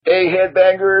Hey,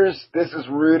 headbangers, this is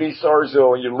Rudy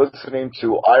Sarzo, and you're listening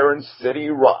to Iron City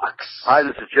Rocks. Hi,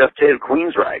 this is Jeff Tate of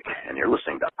Queensryche, and you're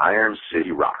listening to Iron City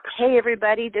Rocks. Hey,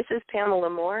 everybody, this is Pamela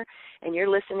Moore, and you're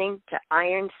listening to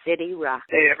Iron City Rocks.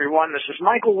 Hey, everyone, this is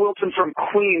Michael Wilton from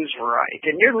Queensryche,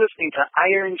 and you're listening to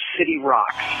Iron City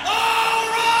Rocks.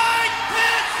 All right,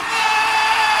 Pittsburgh!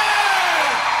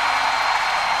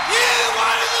 You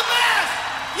wanted the best!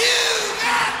 You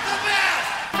got the best!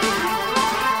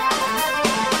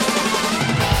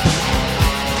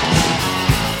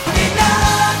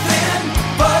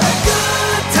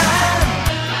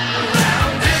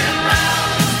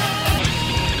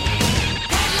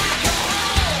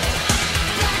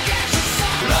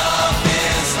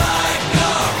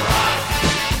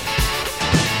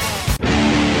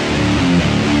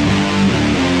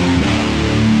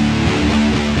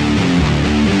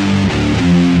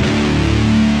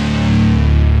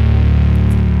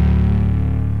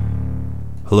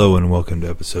 Hello and welcome to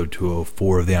episode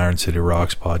 204 of the Iron City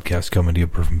Rocks podcast, coming to you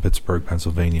from Pittsburgh,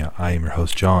 Pennsylvania. I am your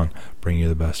host, John, bringing you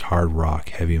the best hard rock,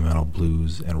 heavy metal,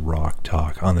 blues, and rock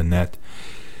talk on the net.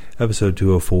 Episode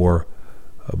 204,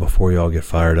 before you all get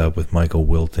fired up with Michael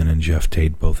Wilton and Jeff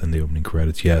Tate both in the opening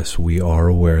credits. Yes, we are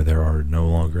aware there are no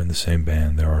longer in the same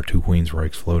band. There are two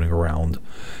Queensryches floating around.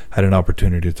 Had an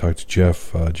opportunity to talk to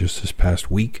Jeff just this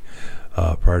past week.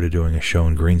 Prior to doing a show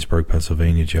in Greensburg,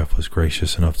 Pennsylvania, Jeff was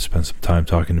gracious enough to spend some time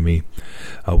talking to me.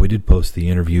 We did post the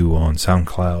interview on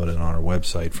SoundCloud and on our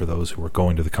website for those who were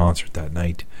going to the concert that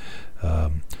night.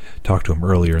 Talked to him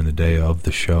earlier in the day of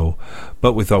the show,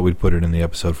 but we thought we'd put it in the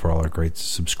episode for all our great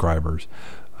subscribers.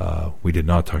 We did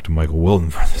not talk to Michael Wilton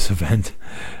for this event,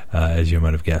 as you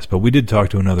might have guessed, but we did talk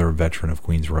to another veteran of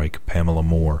Queensryche, Pamela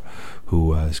Moore,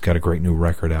 who has got a great new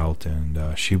record out,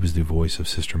 and she was the voice of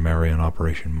Sister Mary on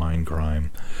Operation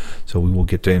Mindcrime. So we will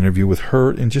get to interview with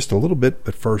her in just a little bit,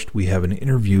 but first we have an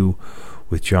interview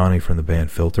with Johnny from the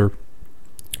band Filter.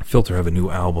 Filter have a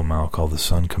new album out called The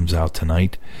Sun Comes Out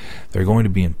Tonight. They're going to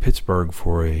be in Pittsburgh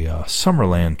for a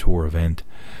Summerland tour event,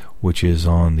 which is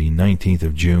on the 19th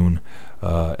of June.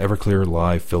 Everclear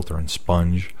Live, Filter, and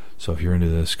Sponge. So if you're into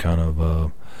this kind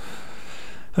of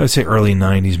I would say early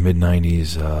 90s,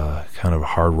 mid-90s kind of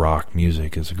hard rock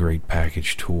music, is a great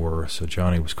package tour. So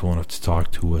Johnny was cool enough to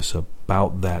talk to us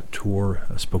about that tour.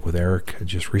 I spoke with Eric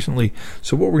just recently.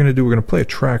 So what we're going to do, we're going to play a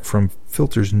track from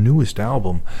Filter's newest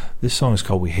album. This song is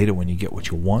called We Hate It When You Get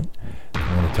What You Want.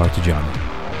 I want to talk to Johnny.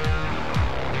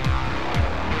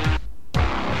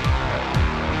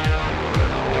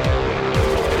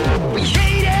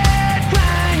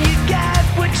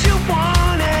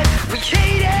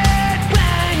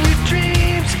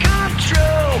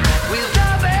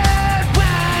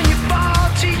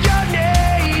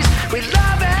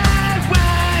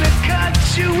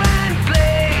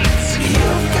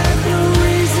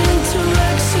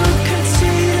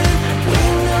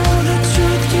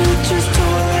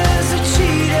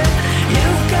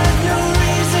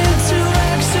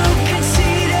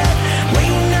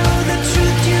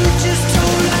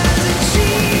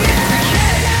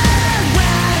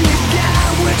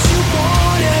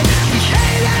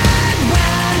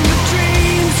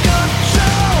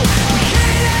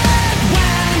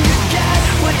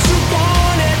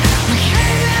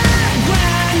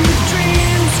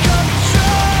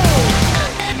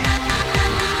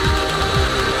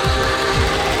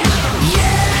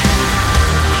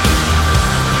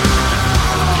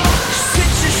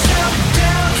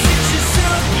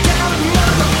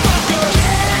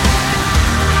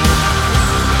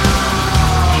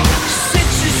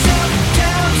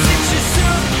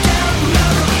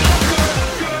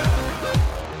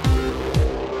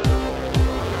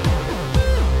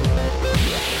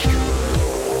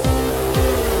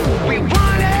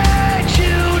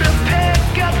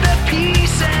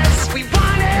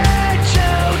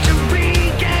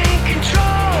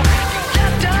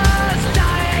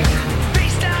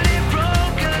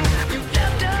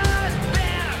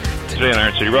 Today on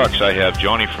Iron City Rocks, I have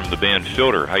Johnny from the band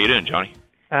Filter. How you doing, Johnny?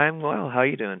 I'm well. How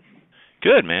you doing?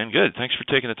 Good, man. Good. Thanks for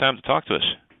taking the time to talk to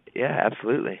us. Yeah,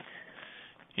 absolutely.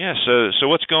 Yeah. So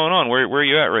what's going on? Where are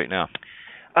you at right now?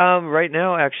 Right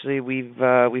now, actually, we've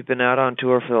been out on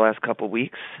tour for the last couple of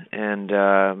weeks, and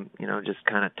just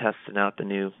kind of testing out the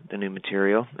new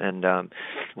material. And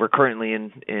we're currently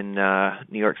in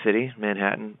New York City,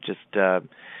 Manhattan, just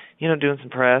doing some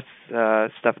press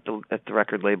stuff at the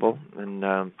record label,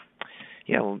 and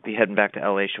we'll be heading back to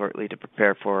LA shortly to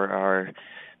prepare for our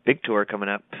big tour coming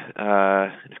up in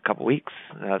a couple weeks,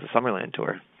 the Summerland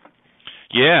tour.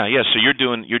 Yeah. So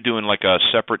you're doing like a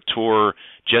separate tour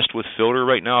just with Filter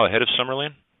right now ahead of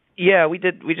Summerland? Yeah, we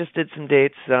just did some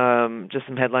dates, just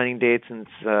some headlining dates and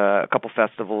a couple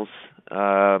festivals,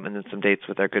 and then some dates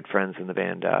with our good friends in the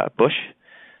band Bush.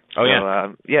 Oh, yeah.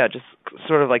 So, yeah, just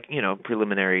sort of like,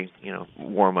 preliminary,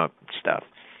 warm-up stuff.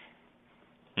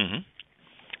 Mm-hmm.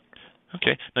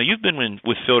 Okay. Now, you've been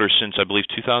with Filter since, I believe,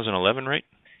 2011, right?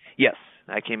 Yes,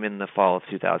 I came in the fall of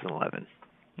 2011.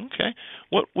 Okay.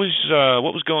 What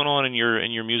was going on in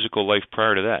your musical life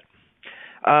prior to that?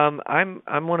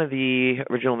 I'm one of the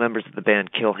original members of the band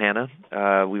Kill Hannah.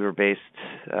 We were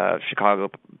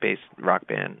Chicago-based rock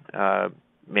band.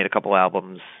 Made a couple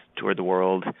albums, toured the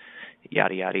world,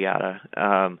 yada yada yada.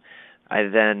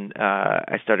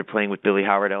 I started playing with Billy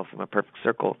Howardell from A Perfect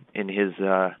Circle in his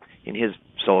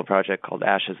solo project called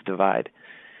Ashes Divide,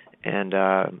 and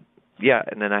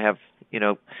and then I have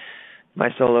my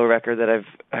solo record that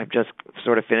I've just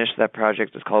sort of finished. That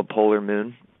project is called Polar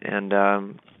Moon, and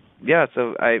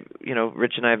so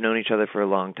Rich and I have known each other for a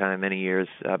long time, many years,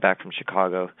 back from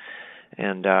Chicago,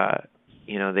 and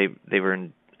they were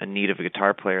in need of a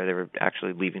guitar player. They were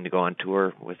actually leaving to go on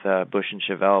tour with Bush and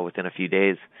Chevelle within a few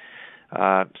days.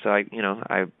 So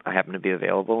I happened to be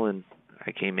available, and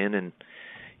I came in and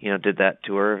did that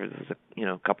tour. It was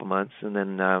a couple months, and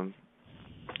then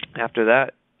after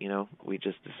that, we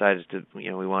just decided to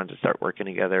we wanted to start working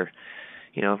together,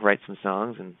 write some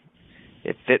songs, and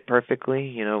it fit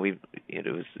perfectly. It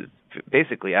was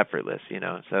basically effortless.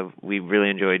 So we really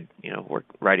enjoyed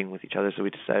writing with each other. So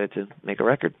we decided to make a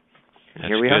record. And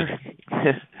here we are.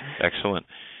 Excellent.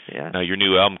 Yeah. Now, your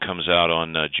new album comes out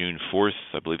on June 4th.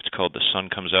 I believe it's called The Sun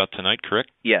Comes Out Tonight,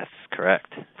 correct? Yes,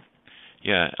 correct.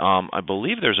 Yeah. I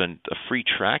believe there's a free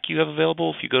track you have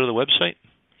available if you go to the website.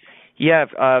 Yeah,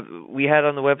 we had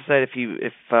on the website. If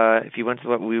you went to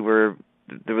what we were,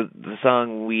 the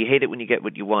song "We Hate It When You Get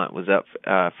What You Want" was up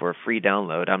for a free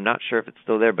download. I'm not sure if it's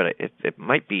still there, but it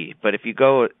might be. But if you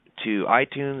go to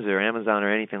iTunes or Amazon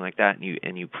or anything like that,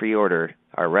 and you pre-order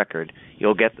our record,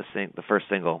 you'll get the first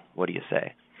single. What do you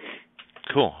say?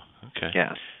 Cool. Okay.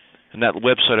 Yeah. And that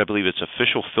website, I believe it's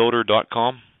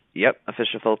officialfilter.com? Yep,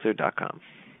 officialfilter.com.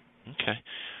 Okay.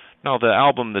 Now, the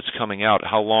album that's coming out,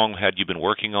 how long had you been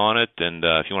working on it? And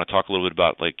if you want to talk a little bit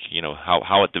about,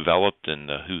 how it developed and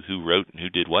who wrote and who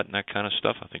did what and that kind of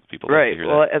stuff, I think people like to hear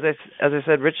that. Well, as I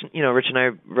said, Rich and I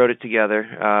wrote it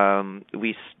together.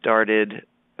 We started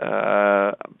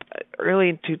early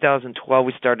in 2012.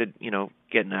 We started,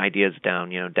 getting ideas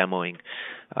down, demoing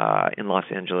in Los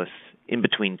Angeles in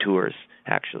between tours,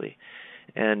 actually.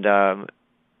 And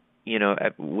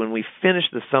when we finished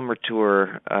the summer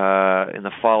tour in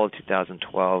the fall of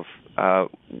 2012,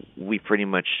 we pretty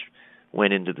much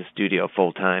went into the studio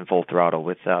full time, full throttle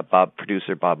with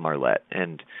producer Bob Marlette,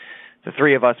 and the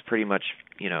three of us pretty much,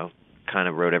 kind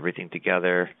of wrote everything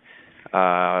together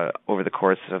over the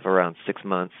course of around 6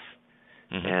 months,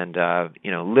 and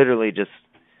literally just.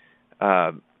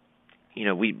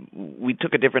 We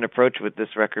took a different approach with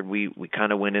this record. We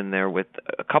kind of went in there with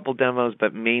a couple demos,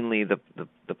 but mainly the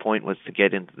point was to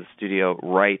get into the studio,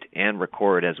 write and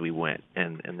record as we went,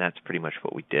 and that's pretty much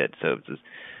what we did. So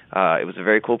it was a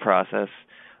very cool process.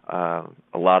 A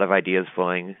lot of ideas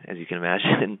flowing, as you can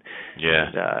imagine.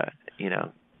 Yeah.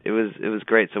 And, it was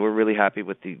great. So we're really happy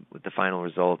with the final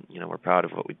result. We're proud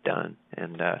of what we've done,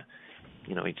 and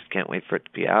we just can't wait for it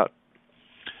to be out.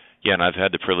 Yeah, and I've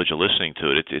had the privilege of listening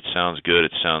to it. It sounds good.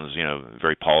 It sounds,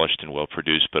 very polished and well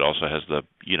produced, but also has the,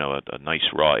 a nice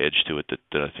raw edge to it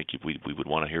that I think we would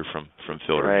want to hear from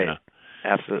Filter. Right.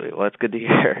 Absolutely. Well, that's good to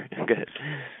hear. Good.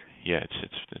 Yeah, it's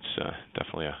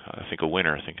definitely I think a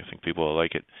winner. I think people will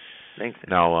like it. Thanks.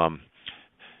 Now, and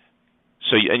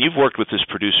you've worked with this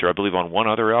producer, I believe, on one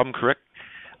other album, correct?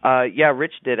 Yeah,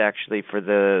 Rich did actually for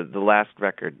the last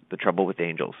record, The Trouble with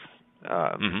Angels.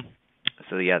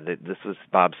 So yeah, this was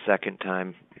Bob's second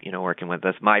time, working with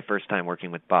us. My first time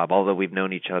working with Bob, although we've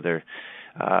known each other.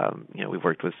 We've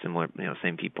worked with similar,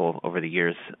 same people over the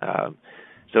years.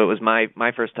 So it was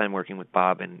my first time working with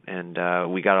Bob, and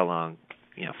we got along,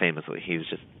 famously. He was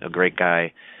just a great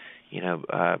guy,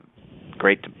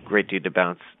 great dude to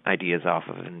bounce ideas off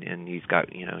of, and he's got,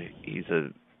 he's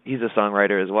a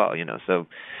songwriter as well, So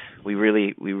we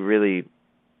really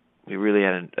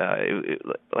had,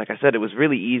 like I said, it was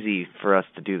really easy for us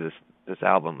to do this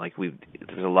album. Like there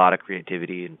was a lot of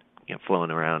creativity and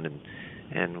flowing around,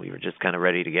 and we were just kind of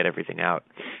ready to get everything out.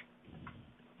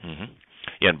 Mm-hmm.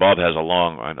 Yeah, and Bob has a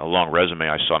long resume.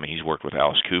 I saw. I mean, he's worked with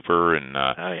Alice Cooper and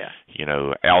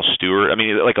Al Stewart. I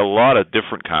mean, like a lot of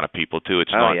different kind of people too.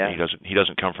 It's not he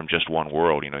doesn't come from just one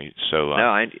world, So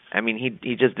no, I mean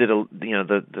he just did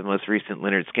the most recent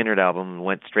Lynyrd Skynyrd album and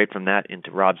went straight from that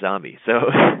into Rob Zombie. So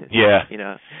yeah,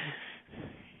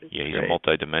 he's a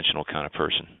multi-dimensional kind of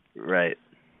person. Right.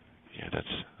 Yeah,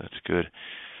 that's good.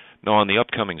 No, on the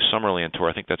upcoming Summerland tour,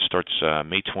 I think that starts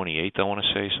May 28th, I want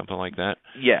to say, something like that.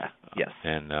 Yeah, yes.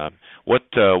 And what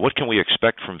can we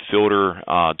expect from Fielder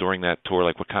during that tour?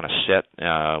 Like, what kind of set,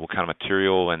 what kind of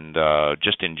material, and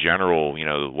just in general,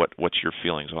 what's your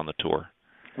feelings on the tour?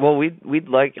 Well, we'd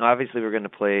like, obviously we're going to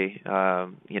play,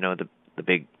 the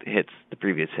big hits, the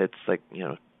previous hits, like,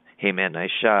 Hey Man, Nice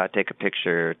Shot, Take a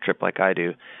Picture, Trip Like I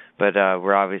Do. But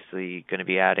we're obviously going to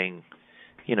be adding,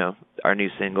 our new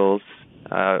singles,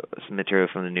 some material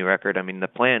from the new record. I mean, the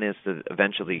plan is to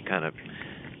eventually kind of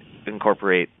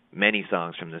incorporate many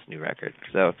songs from this new record.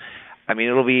 So, I mean,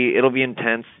 it'll be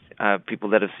intense.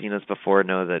 People that have seen us before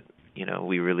know that,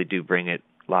 we really do bring it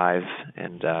live,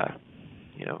 and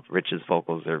Rich's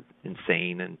vocals are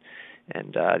insane,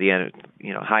 and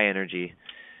high energy,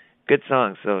 good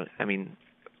songs. So, I mean,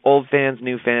 old fans,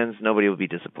 new fans, nobody will be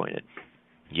disappointed.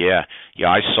 Yeah,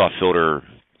 I saw Fielder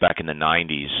back in the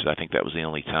 90s. I think that was the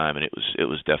only time, and it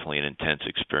was definitely an intense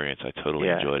experience. I totally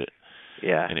enjoyed it.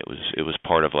 Yeah. And it was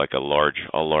part of like a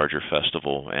larger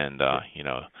festival, and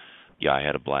I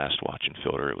had a blast watching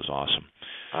Fielder. It was awesome.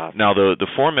 Now the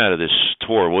format of this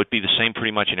tour, will it be the same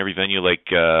pretty much in every venue,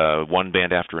 like one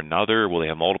band after another? Will they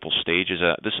have multiple stages?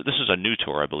 This is a new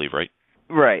tour, I believe, right?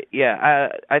 Right, yeah.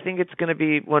 I think it's going to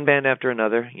be one band after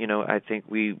another. I think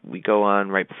we go on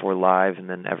right before Live, and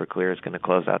then Everclear is going to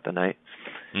close out the night.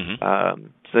 Mm-hmm.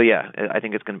 So yeah, I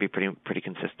think it's going to be pretty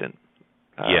consistent.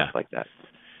 Like that.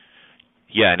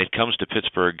 Yeah, and it comes to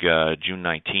Pittsburgh June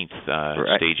 19th,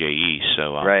 right. Stage AE.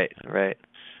 So right.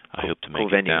 I hope to make cool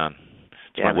it venue. down.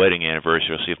 It's my wedding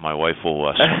anniversary. I'll see if my wife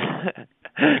will.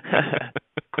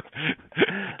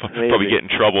 Probably get in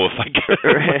trouble if I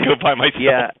go by myself.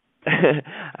 Yeah.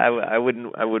 I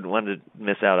wouldn't want to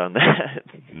miss out on that.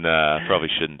 Nah, probably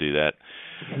shouldn't do that.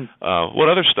 What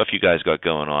other stuff you guys got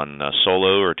going on,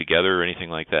 solo or together or anything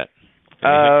like that?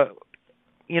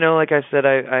 Like I said,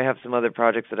 I have some other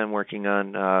projects that I'm working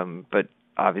on, but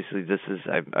obviously this is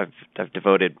I've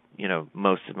devoted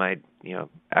most of my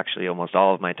actually almost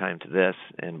all of my time to this,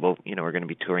 and we're going to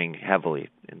be touring heavily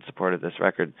in support of this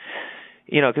record.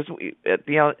 Because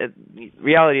the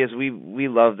reality is we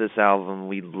love this album.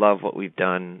 We love what we've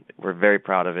done. We're very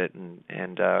proud of it, and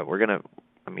we're gonna.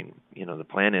 The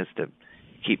plan is to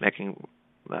keep making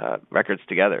records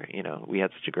together. We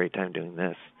had such a great time doing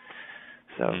this,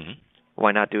 so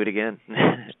why not do it again?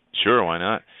 Sure, why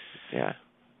not? Yeah.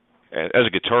 As a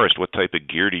guitarist, what type of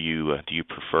gear do you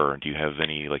prefer? Do you have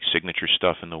any like signature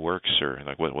stuff in the works, or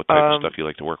like what type of stuff you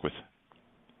like to work with?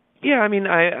 Yeah,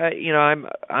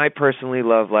 I personally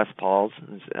love Les Pauls,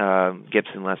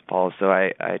 Gibson Les Pauls, so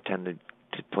I tend to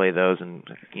play those and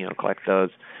collect those.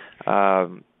 I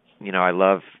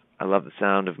love the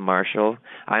sound of Marshall.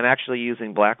 I'm actually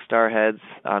using Black Star heads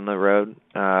on the road.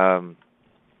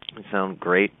 They sound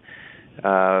great.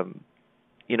 I'm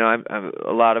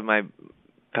a lot of my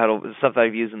pedal stuff that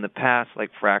I've used in the past,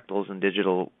 like fractals and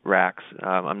digital racks.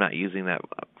 I'm not using that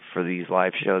for these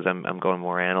live shows. I'm going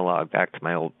more analog, back to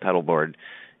my old pedal board.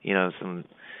 Some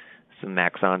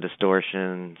Maxon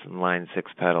distortion, some Line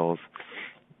 6 pedals,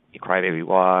 Crybaby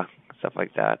Wah, stuff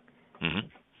like that. Mm-hmm.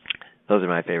 Those are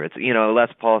my favorites. Les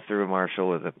Paul through a Marshall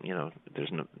with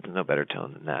there's no better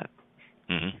tone than that.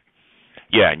 Mm-hmm.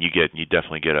 Yeah, and you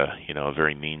definitely get a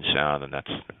very mean sound, and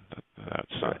that's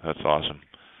awesome.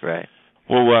 Right.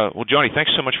 Well, Johnny,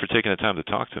 thanks so much for taking the time to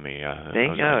talk to me.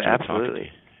 Absolutely.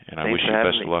 And I wish you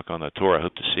best of luck on the tour. I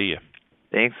hope to see you.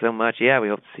 Thanks so much. Yeah, we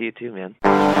hope to see you too, man.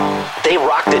 They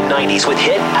rocked the 90s with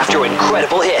hit after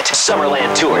incredible hit.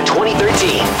 Summerland Tour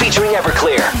 2013, featuring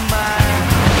Everclear.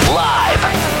 Live.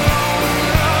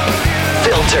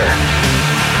 Filter.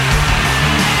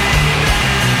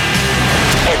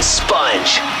 And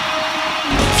Sponge.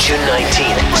 June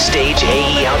 19th, Stage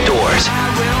AE Outdoors.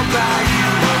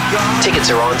 Tickets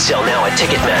are on sale now at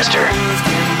Ticketmaster.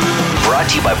 Brought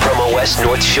to you by Promo West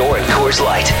North Shore and Coors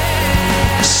Light.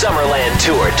 Summerland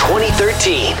Tour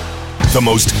 2013. The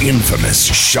most infamous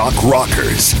shock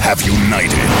rockers have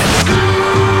united.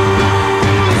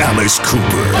 Alice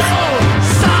Cooper,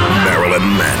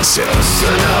 Marilyn Manson,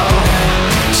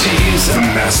 the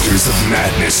Masters of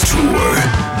Madness Tour.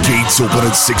 Gates open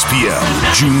at 6 p.m.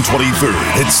 June 23rd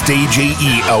at Stage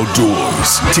AE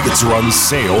Outdoors. Tickets are on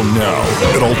sale now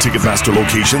at all Ticketmaster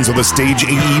locations or the Stage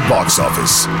AE box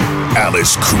office.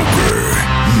 Alice Cooper,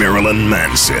 Marilyn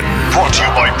Manson. Brought to you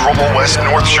by Promo West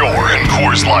North Shore and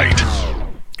Coors Light.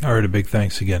 All right, a big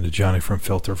thanks again to Johnny from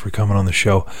Filter for coming on the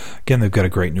show. Again, they've got a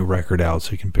great new record out,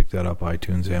 so you can pick that up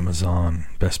iTunes, Amazon,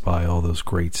 Best Buy, all those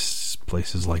great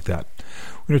places like that.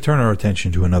 We're going to turn our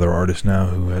attention to another artist now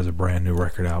who has a brand new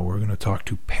record out. We're going to talk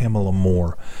to Pamela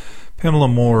Moore. Pamela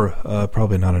Moore,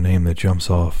 probably not a name that jumps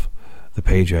off the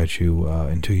page at you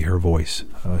until you hear her voice.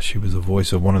 She was the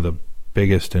voice of one of the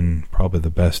biggest and probably the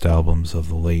best albums of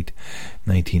the late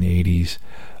 1980s.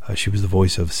 She was the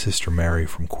voice of Sister Mary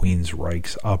from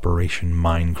Queensryche's Operation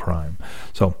Mindcrime.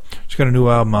 So she's got a new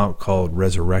album out called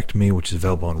Resurrect Me, which is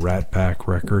available on Rat Pack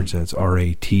Records. That's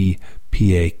RATPAK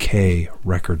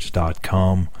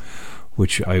Records.com,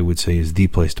 which I would say is the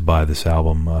place to buy this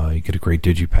album. You get a great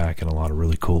digipack and a lot of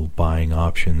really cool buying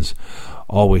options.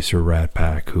 Always through Rat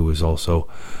Pack, who is also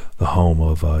the home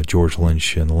of George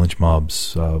Lynch and the Lynch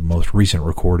Mob's most recent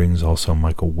recordings. Also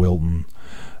Michael Wilton.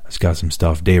 It's got some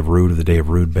stuff. Dave Rude of the Dave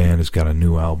Rude Band has got a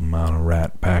new album out on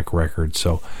Rat Pack Records,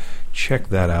 so check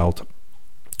that out.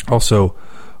 Also,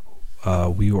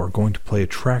 we are going to play a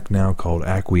track now called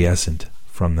Acquiescent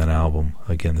from that album.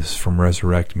 Again, this is from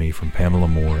Resurrect Me from Pamela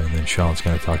Moore, and then Sean's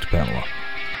going to talk to Pamela.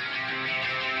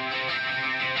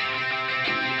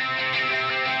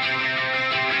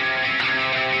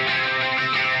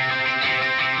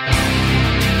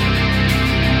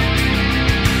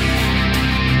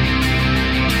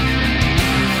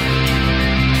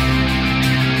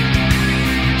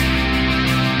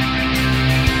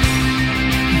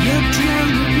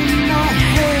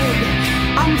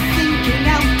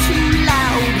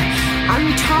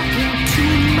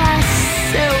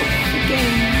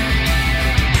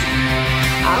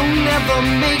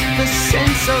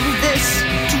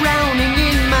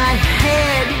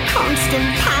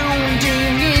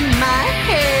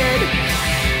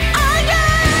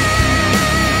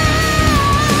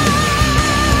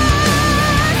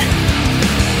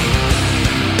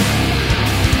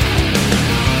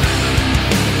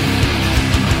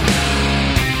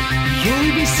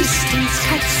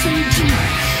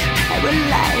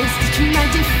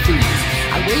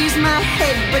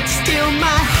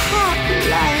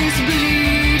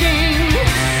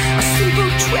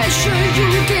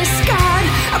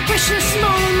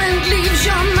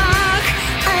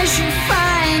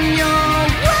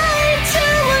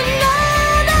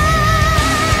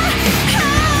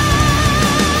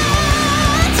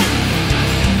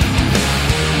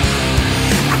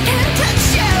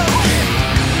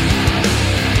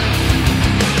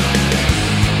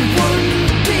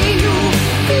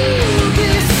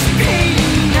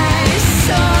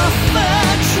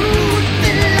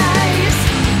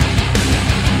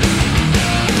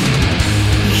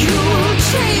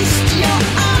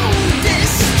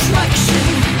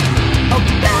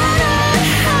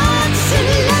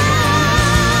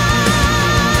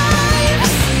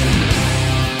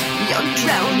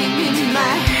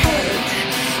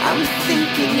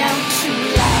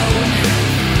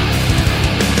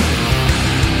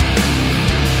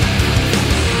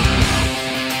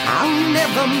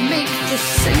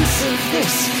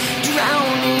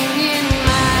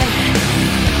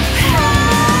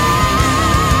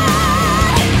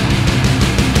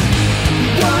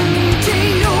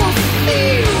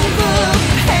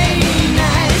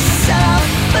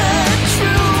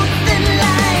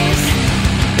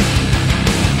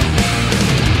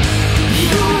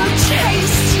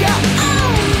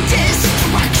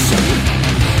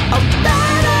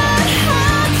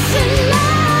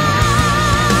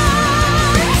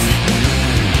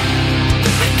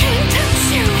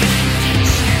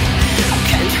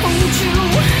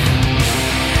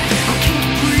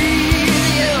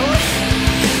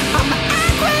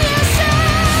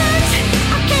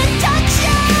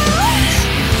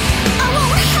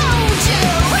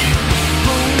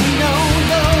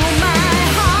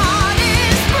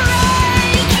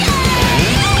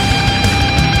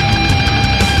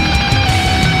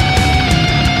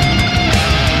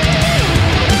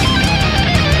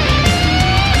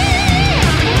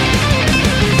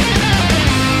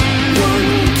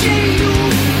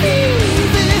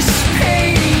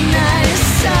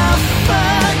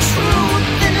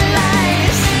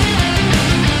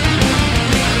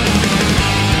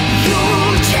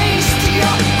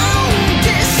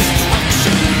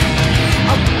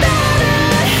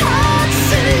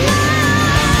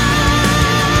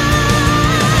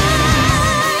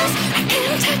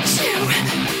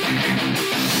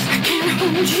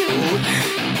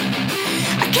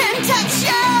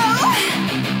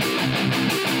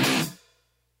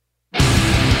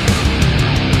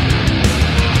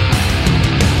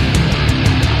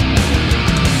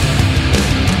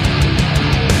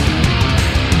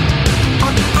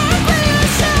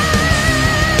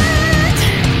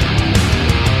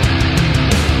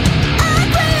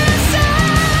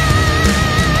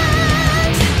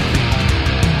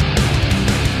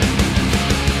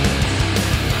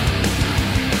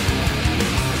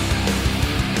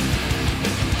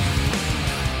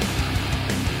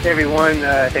 Hey everyone,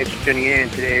 thanks for tuning in.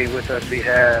 Today with us we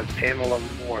have Pamela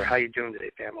Moore. How you doing today,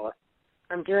 Pamela?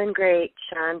 I'm doing great,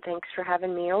 Sean. Thanks for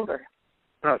having me over.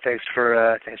 Oh, thanks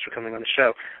for coming on the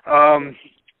show.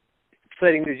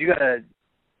 Exciting news. You got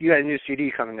a new CD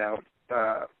coming out.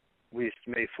 Released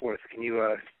May 4th.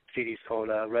 CD's called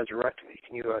Resurrect Me.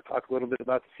 Can you talk a little bit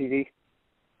about the CD?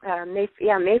 May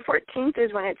 14th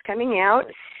is when it's coming out.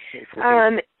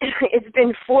 It's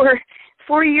been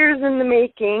four years in the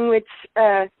making, which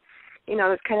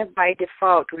it's kind of by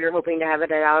default. We were hoping to have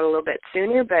it out a little bit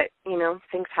sooner, but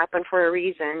things happen for a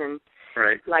reason, and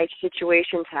life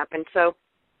situations happen. So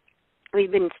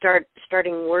we've been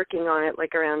starting working on it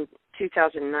like around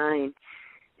 2009,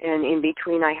 and in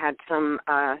between I had some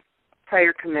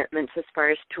prior commitments as far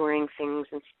as touring things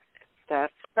and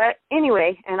stuff. But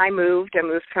anyway, and I moved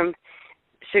from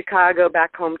Chicago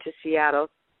back home to Seattle.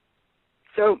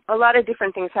 So a lot of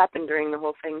different things happened during the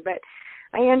whole thing, but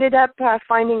I ended up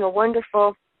finding a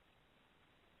wonderful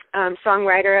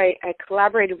songwriter. I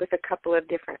collaborated with a couple of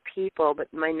different people, but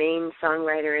my main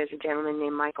songwriter is a gentleman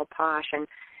named Michael Posh, and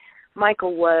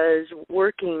Michael was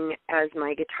working as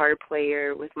my guitar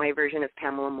player with my version of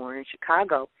Pamela Moore in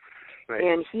Chicago. Right.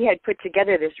 And he had put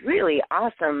together this really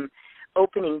awesome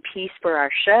opening piece for our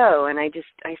show, and I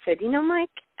said, Mike,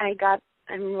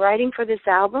 I'm writing for this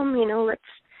album,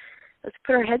 let's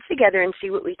put our heads together and see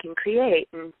what we can create.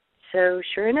 And so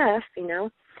sure enough,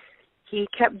 he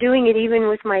kept doing it even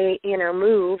with my,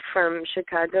 move from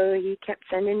Chicago. He kept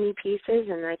sending me pieces,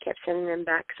 and I kept sending them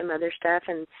back some other stuff.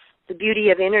 And the beauty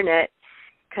of internet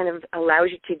kind of allows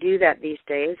you to do that these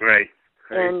days. Right.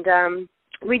 And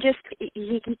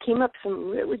he came up with some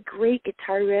really great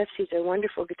guitar riffs. He's a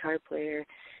wonderful guitar player,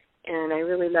 and I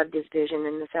really loved his vision.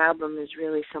 And this album is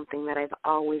really something that I've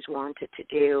always wanted to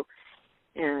do,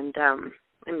 and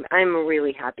I'm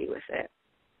really happy with it.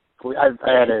 I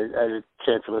had a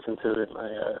chance to listen to it.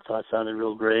 I thought it sounded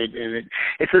real great, and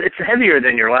it's heavier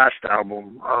than your last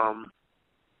album.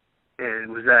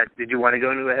 And did you want to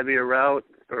go into a heavier route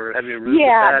or heavier route?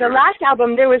 Yeah, the last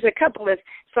album there was a couple of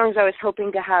songs I was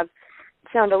hoping to have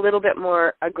sound a little bit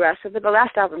more aggressive, but the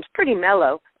last album's pretty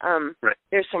mellow. Right.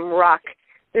 There's some rock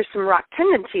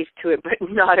tendencies to it, but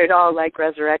not at all like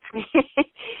Resurrect Me.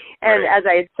 And as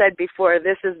I had said before,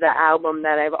 this is the album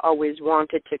that I've always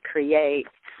wanted to create.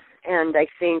 And I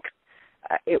think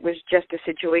it was just a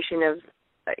situation of,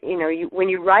 when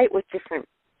you write with different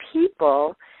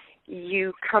people,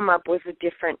 you come up with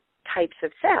different types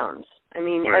of sounds. I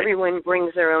mean, everyone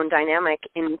brings their own dynamic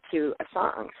into a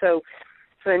song. So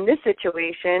in this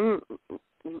situation,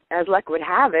 as luck would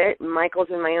have it, Michael's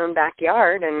in my own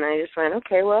backyard, and I just went,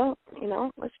 okay, well,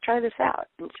 let's try this out.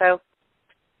 And so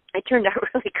it turned out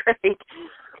really great.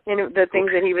 And the things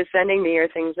that he was sending me are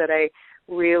things that I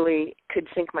really could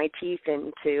sink my teeth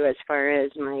into as far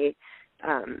as my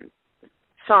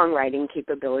songwriting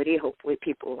capability. Hopefully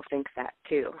people will think that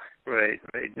too. Right.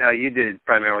 Now, you did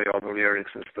primarily all the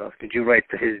lyrics and stuff. Did you write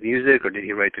his music, or did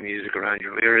he write the music around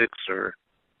your lyrics, or?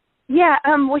 Yeah,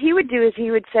 what he would do is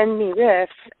he would send me riffs,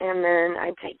 and then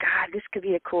I'd say, God, this could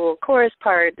be a cool chorus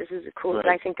part. This is a cool,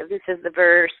 I think of this as the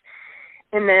verse.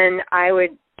 And then I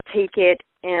would take it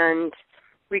and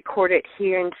record it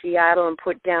here in Seattle and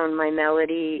put down my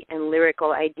melody and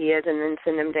lyrical ideas and then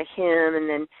send them to him, and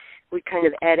then we kind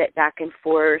of edit back and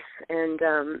forth, and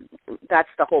that's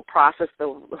the whole process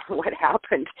of what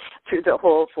happened through the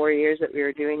whole 4 years that we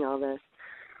were doing all this.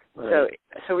 Right.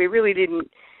 So we really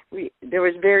didn't. There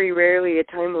was very rarely a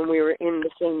time when we were in the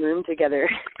same room together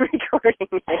recording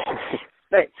it.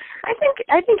 But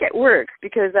I think it works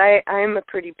because I'm a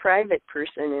pretty private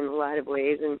person in a lot of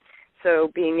ways, and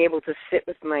so being able to sit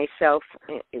with myself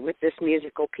with this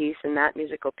musical piece and that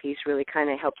musical piece really kind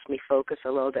of helps me focus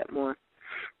a little bit more.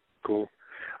 Cool.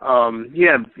 You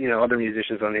have, other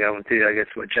musicians on the album too. I guess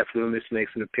Jeff Loomis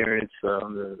makes an appearance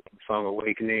on the song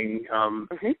 "Awakening."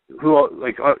 Who,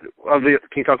 can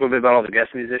you talk a little bit about all the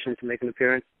guest musicians who make an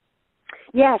appearance?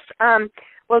 Yes.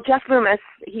 Well, Jeff Loomis,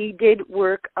 he did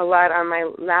work a lot on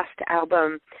my last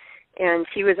album, and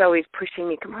he was always pushing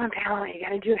me, "Come on, Pamela, you got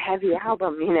to do a heavy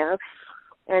album,"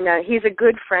 And he's a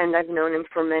good friend. I've known him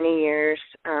for many years.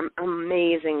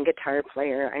 Amazing guitar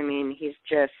player. I mean, he's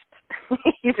just,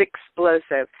 he's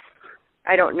explosive.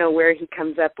 I don't know where he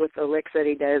comes up with the licks that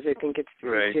he does. I think it's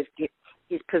just,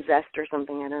 he's possessed or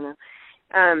something. I don't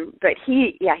know. But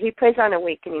he plays on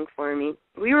Awakening for me.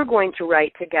 We were going to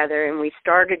write together, and we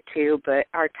started to, but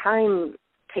our time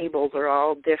tables are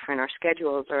all different. Our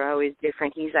schedules are always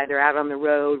different. He's either out on the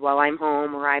road while I'm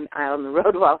home, or I'm out on the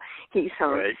road while he's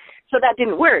home. Right. So that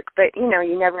didn't work, but,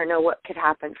 you never know what could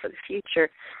happen for the future.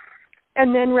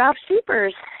 And then Ralph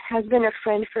Supers has been a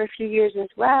friend for a few years as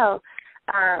well.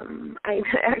 I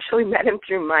actually met him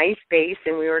through MySpace,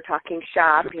 and we were talking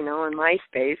shop, on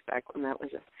MySpace back when that was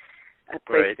a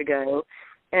place to go.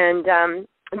 And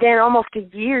then almost a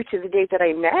year to the date that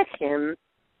I met him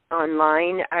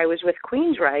online, I was with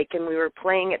Queensryche, and we were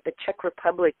playing at the Czech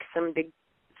Republic, some big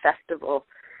festival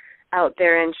out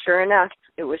there. And sure enough,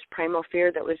 it was Primal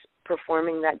Fear that was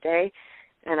performing that day,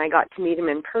 and I got to meet him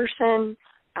in person.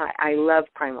 I love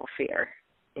Primal Fear.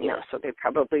 So they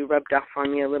probably rubbed off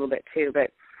on me a little bit too,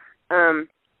 but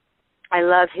I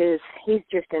love he's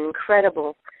just an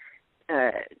incredible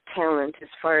talent as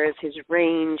far as his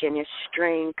range and his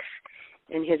strength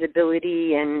and his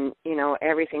ability and,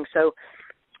 everything. So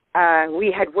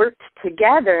we had worked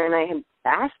together, and I had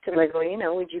asked him,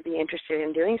 would you be interested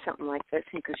in doing something like this?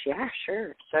 And he goes, yeah,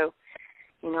 sure. So,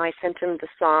 I sent him the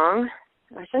song.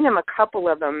 I sent him a couple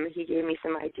of them. He gave me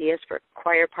some ideas for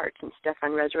choir parts and stuff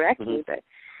on Resurrect Me, but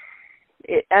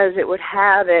as it would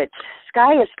have it,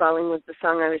 Sky is Falling was the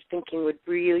song I was thinking would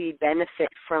really benefit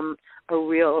from a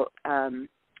real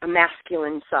a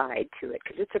masculine side to it,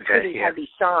 because it's a pretty heavy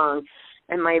song,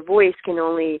 and my voice can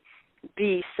only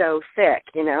be so thick.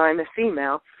 I'm a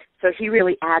female. So he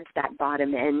really adds that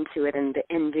bottom end to it, and the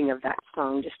ending of that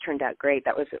song just turned out great.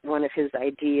 That was one of his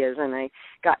ideas, and I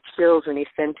got chills when he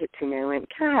sent it to me. I went,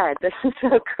 God, this is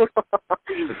so cool.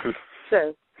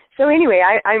 So anyway,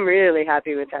 I'm really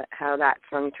happy with how that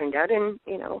song turned out, and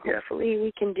hopefully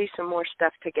we can do some more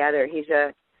stuff together.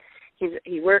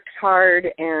 He works hard,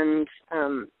 and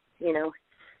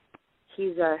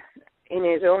he's in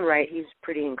his own right, he's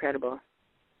pretty incredible.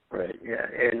 Right, yeah,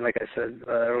 and like I said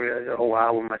earlier, the whole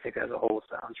album, I think as a whole,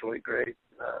 sounds really great.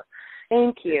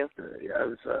 Thank you. I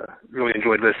was really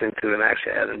enjoyed listening to it, and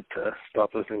actually I hadn't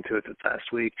stopped listening to it this past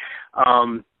week.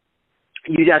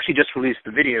 You actually just released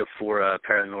the video for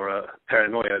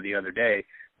Paranoia the other day.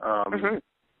 Did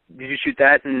you shoot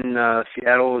that in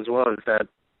Seattle as well? Is that?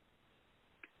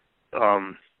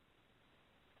 Can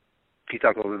you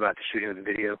talk a little bit about the shooting of the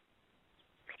video?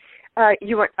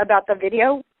 You want about the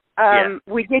video?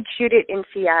 We did shoot it in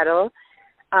Seattle.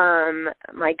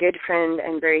 My good friend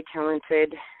and very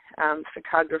talented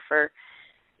photographer,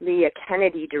 Leah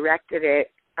Kennedy, directed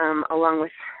it along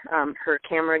with her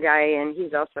camera guy, and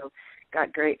he's also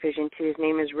got great vision too. His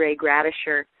name is Ray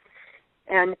Gradisher.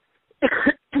 And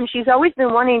she's always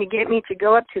been wanting to get me to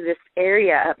go up to this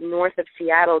area up north of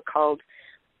Seattle called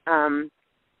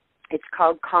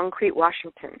Concrete,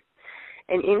 Washington.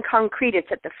 And in Concrete, it's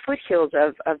at the foothills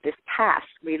of this pass.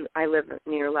 I live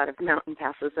near a lot of mountain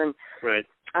passes, and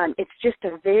it's just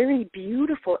a very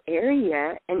beautiful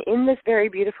area. And in this very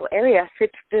beautiful area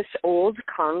sits this old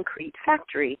concrete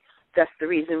factory. That's the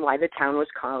reason why the town was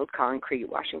called Concrete,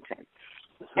 Washington.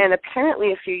 And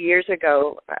apparently a few years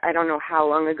ago, I don't know how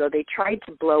long ago, they tried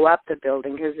to blow up the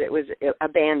building because it was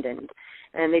abandoned.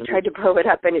 And they tried to blow it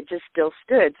up, and it just still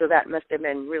stood. So that must have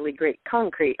been really great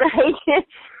concrete, right?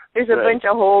 There's a bunch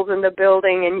of holes in the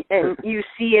building, and you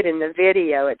see it in the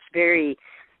video. It's very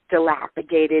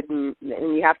dilapidated, and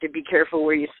you have to be careful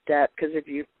where you step, because if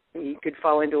you could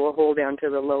fall into a hole down to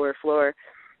the lower floor.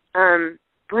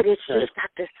 But it's just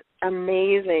got this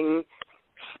amazing,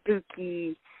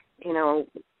 spooky,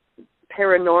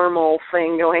 paranormal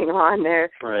thing going on there.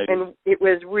 Right. And it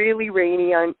was really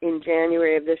rainy in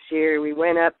January of this year. We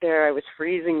went up there. I was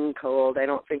freezing cold. I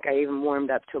don't think I even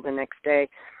warmed up till the next day.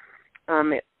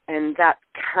 And that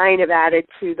kind of added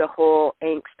to the whole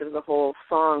angst of the whole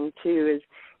song, too, is,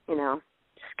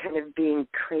 just kind of being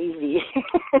crazy,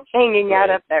 hanging out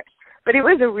up there. But it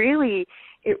really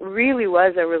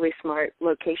was a really smart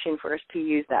location for us to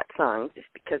use that song, just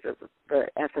because of the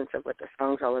essence of what the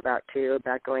song's all about, too,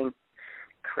 about going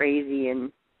crazy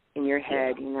in your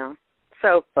head,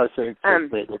 So, it's a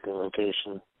great-looking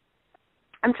location.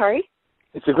 I'm sorry?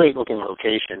 It's a great-looking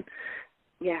location.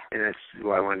 Yeah. And that's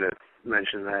why I wanted to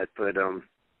mention that, but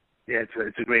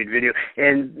it's a great video.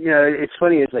 And it's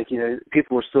funny, it's like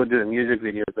people are still doing music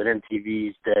videos, but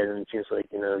MTV's dead, and it seems like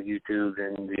YouTube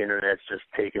and the internet's just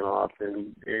taken off,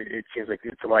 and it seems like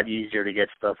it's a lot easier to get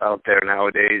stuff out there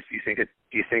nowadays. Do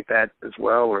you think that as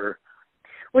well, or?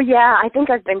 Well, yeah, I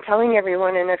think I've been telling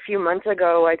everyone, and a few months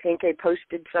ago I think I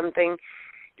posted something,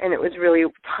 and it was really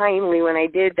timely when I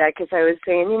did that, because I was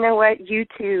saying, you know what,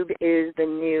 YouTube is the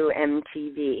new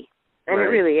MTV, and it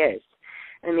really is.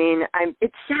 I mean,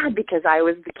 it's sad because I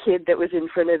was the kid that was in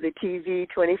front of the TV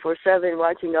 24/7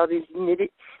 watching all these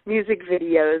music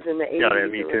videos in the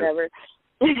 80s or whatever,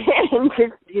 and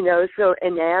just, so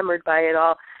enamored by it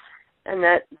all. And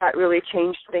that really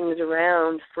changed things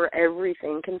around for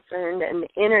everything concerned. And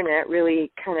the Internet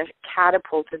really kind of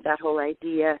catapulted that whole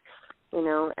idea you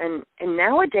know, and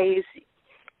nowadays,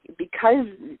 because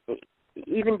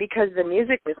the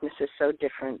music business is so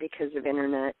different because of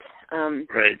internet,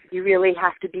 right. You really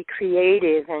have to be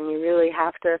creative, and you really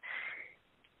have to,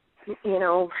 you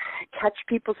know, catch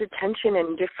people's attention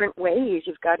in different ways.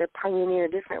 You've got to pioneer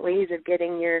different ways of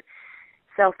getting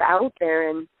yourself out there,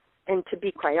 and to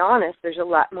be quite honest, there's a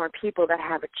lot more people that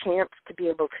have a chance to be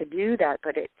able to do that,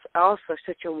 but it's also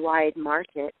such a wide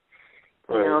market.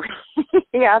 You know,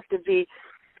 you have to be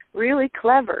really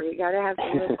clever. You got to have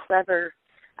really clever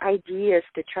ideas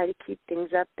to try to keep things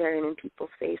up there and in people's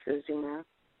faces, you know.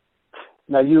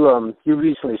 Now, you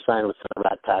recently signed with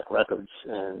Rat Pack Records,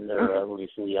 and they're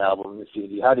releasing the album, the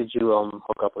CD. How did you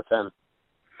hook up with them?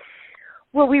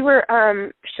 Well, we were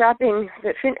shopping.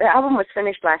 The album was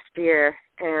finished last year,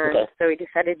 and so we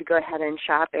decided to go ahead and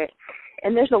shop it.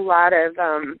 And there's a lot of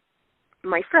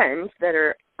my friends that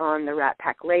are on the Rat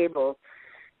Pack label,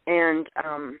 and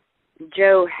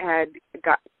Joe had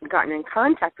gotten in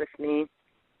contact with me,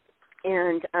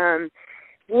 and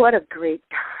what a great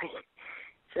guy.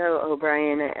 Joe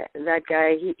O'Brien, that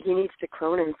guy, he needs to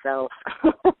clone himself.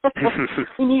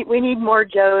 We need more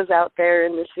Joes out there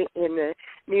in the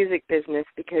music business,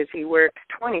 because he works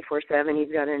 24/7.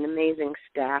 He's got an amazing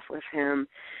staff with him.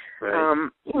 Right.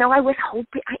 You know, I was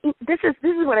hoping. This is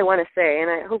what I want to say,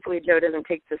 and hopefully Joe doesn't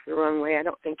take this the wrong way. I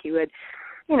don't think he would.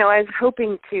 You know, I was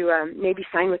hoping to maybe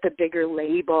sign with a bigger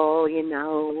label. You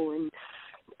know, and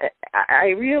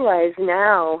I realize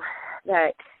now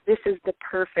that this is the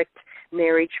perfect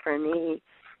marriage for me,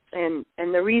 and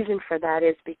the reason for that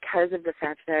is because of the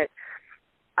fact that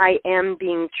I am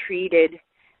being treated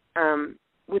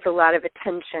with a lot of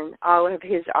attention. All of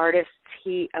his artists,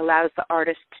 he allows the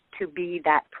artist to be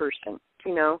that person,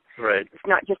 you know. Right. It's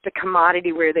not just a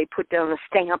commodity where they put down a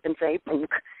stamp and say,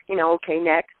 you know, okay,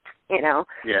 next, you know.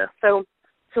 Yeah. So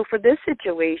for this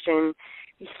situation,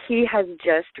 he has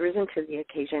just risen to the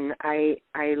occasion. I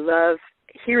love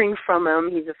hearing from him.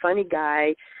 He's a funny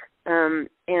guy.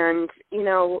 And, you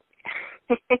know,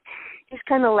 he's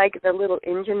kind of like the little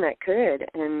engine that could,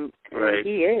 and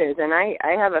he is. And I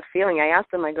have a feeling, I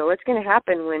asked him, I go, what's going to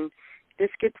happen when this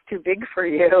gets too big for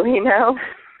you, you know?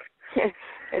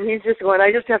 And he's just going,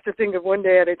 I just have to think of one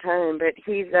day at a time. But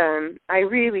he's,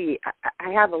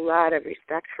 I have a lot of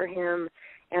respect for him,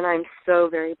 and I'm so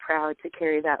very proud to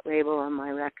carry that label on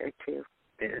my record, too.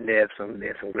 And they have some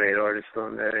great artists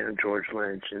on there, and George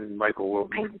Lynch and Michael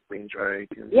Wilton from Queensryche.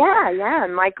 Yeah,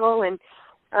 and Michael and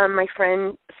my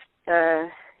friend,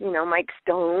 you know, Mike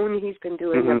Stone. He's been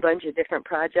doing a bunch of different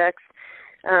projects,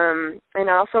 and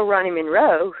also Ronnie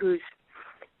Monroe, who's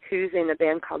in a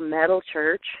band called Metal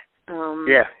Church.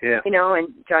 Yeah. You know, and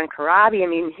John Corabi. I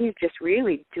mean, he's just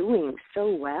really doing so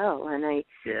well, and I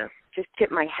just tip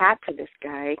my hat to this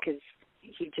guy, because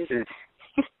he just.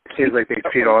 Seems like they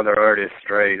treat all their artists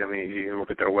right. I mean, you can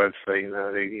look at their website, and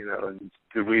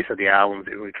the release of the albums,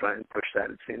 they really try and push that,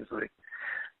 it seems like.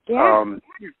 Yeah.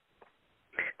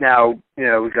 Now, you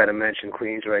know, we've got to mention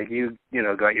Queensryche. You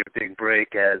got your big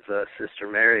break as Sister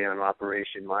Mary on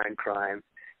Operation Mindcrime.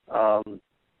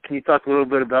 Can you talk a little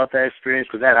bit about that experience?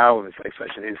 Because that album is like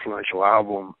such an influential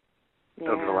album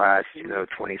over the last,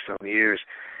 20-some years.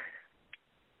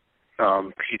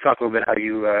 Could you talk a little bit how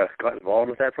you got involved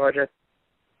with that project?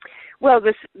 Well,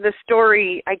 the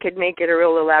story, I could make it a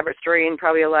real elaborate story, and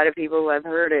probably a lot of people have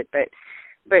heard it. But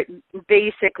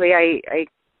basically, I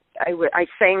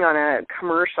sang on a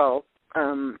commercial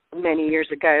many years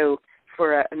ago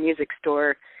for a music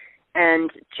store,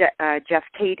 and Jeff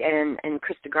Tate and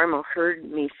Chris DeGarmo heard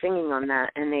me singing on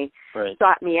that, and they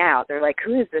sought me out. They're like,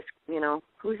 "Who is this?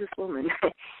 Who is this woman?"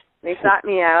 They sought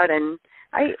me out, and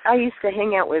I used to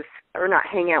hang out with, or not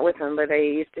hang out with him, but I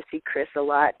used to see Chris a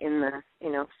lot in the,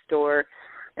 store.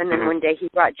 And then one day he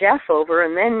brought Jeff over,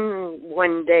 and then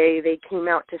one day they came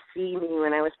out to see me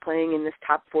when I was playing in this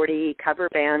top 40 cover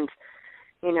band,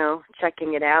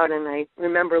 checking it out. And I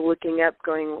remember looking up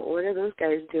going, what are those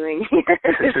guys doing here?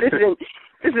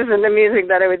 This isn't the music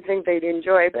that I would think they'd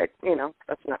enjoy, but,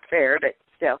 that's not fair, but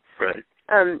still. Right.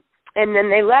 And then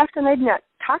they left, and I'd not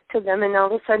talked to them, and all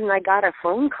of a sudden I got a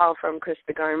phone call from Chris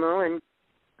DeGarmo, and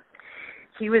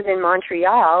he was in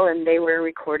Montreal, and they were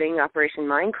recording Operation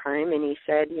Mindcrime, and he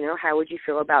said, how would you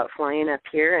feel about flying up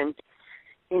here and,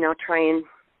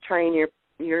 trying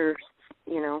your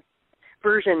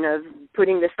version of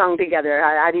putting the song together?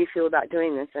 How do you feel about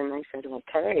doing this? And I said,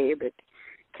 okay, but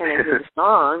can I do the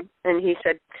song? And he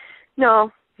said,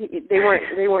 no, they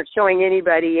weren't showing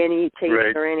anybody any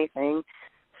tape or anything.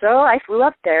 So I flew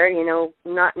up there,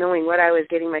 not knowing what I was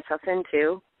getting myself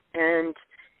into, and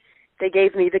they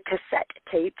gave me the cassette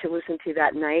tape to listen to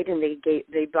that night, and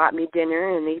they bought me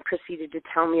dinner, and they proceeded to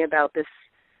tell me about this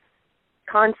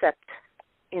concept,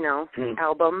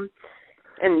 album.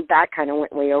 And that kind of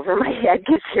went way over my head,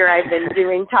 because here I've been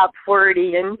doing top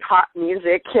 40 and pop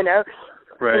music,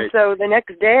 Right. And so the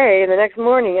next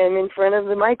morning, I'm in front of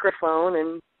the microphone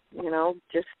and,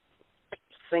 just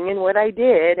singing what I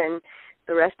did, and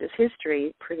the rest is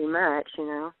history, pretty much,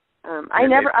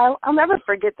 I'll never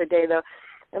forget the day, though.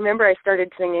 I remember I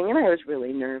started singing, and I was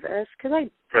really nervous, because I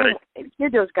hear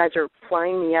those guys are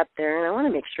flying me up there, and I want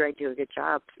to make sure I do a good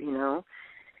job,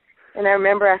 And I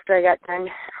remember after I got done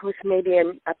with maybe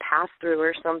a pass-through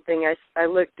or something, I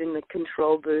looked in the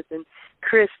control booth, and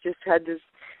Chris just had this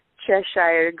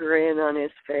Cheshire grin on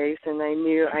his face, and I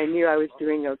knew I was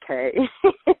doing okay.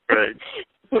 Right.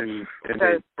 And so,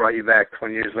 they brought you back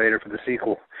 20 years later for the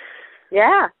sequel.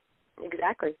 Yeah,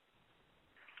 exactly.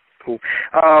 Cool.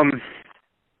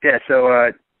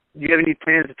 So do you have any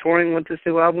plans of touring with this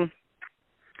new album?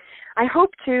 I hope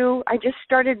to. I just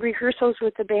started rehearsals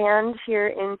with the band here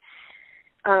in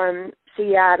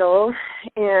Seattle,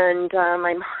 and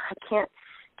I can't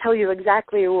tell you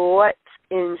exactly what's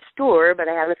in store, but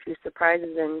I have a few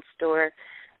surprises in store.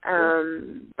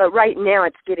 But right now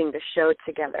it's getting the show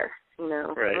together,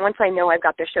 Right. And once I know I've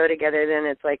got the show together, then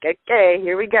it's like, okay,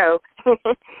 here we go.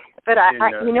 But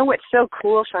what's so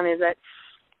cool, Sean, is that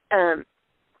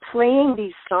playing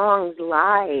these songs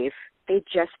live, they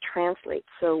just translate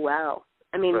so well.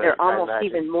 I mean, they're almost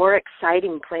even more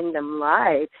exciting playing them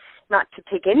live. Not to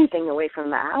take anything away from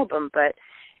the album, but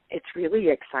it's really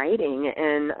exciting,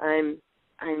 and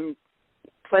I'm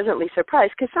pleasantly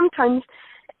surprised, because sometimes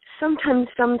some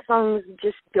songs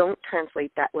just don't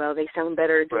translate that well. They sound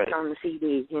better just on the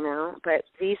CD, But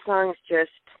these songs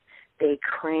they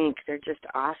crank. They're just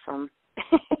awesome.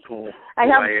 Cool. I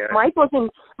have Michael's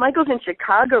in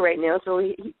Chicago right now, so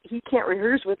he can't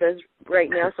rehearse with us right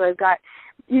now. So I've got,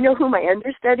 who my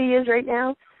understudy is right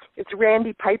now? It's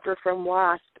Randy Piper from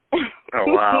Wasp. Oh,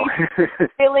 wow.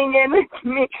 Filling in with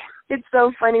me. It's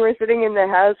so funny. We're sitting in the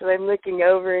house, and I'm looking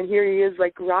over, and here he is,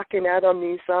 like, rocking out on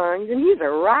these songs. And he's a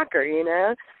rocker,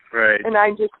 Right. And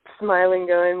I'm just smiling,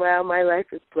 going, wow, my life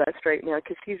is blessed right now,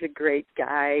 because he's a great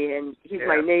guy, and he's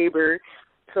my neighbor.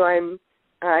 So I'm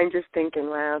just thinking,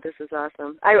 wow, this is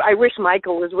awesome. I wish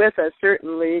Michael was with us,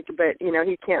 certainly, but,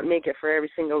 he can't make it for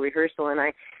every single rehearsal.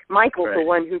 And Michael's the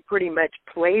one who pretty much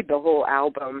played the whole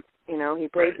album. He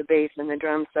played the bass and the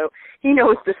drums, so he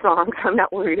knows the songs. I'm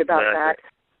not worried about that.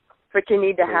 But you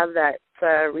need to have that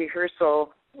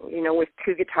rehearsal, with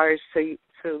two guitars,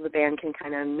 so the band can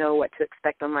kind of know what to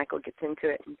expect when Michael gets into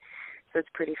it. And so it's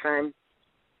pretty fun.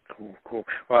 Cool.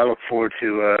 Well, I look forward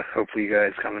to hopefully you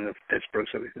guys coming to Pittsburgh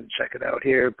so we can check it out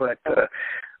here. But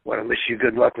want to wish you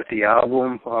good luck with the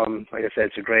album. Like I said,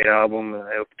 it's a great album, and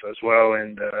I hope it does well.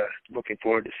 And looking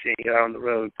forward to seeing you out on the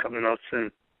road coming out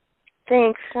soon.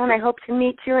 Thanks, and I hope to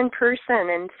meet you in person.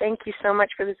 And thank you so much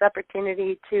for this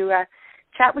opportunity to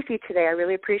chat with you today. I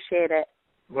really appreciate it.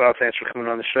 Well, thanks for coming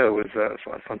on the show. It was a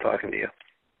lot of fun talking to you.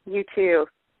 You too.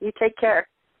 You take care.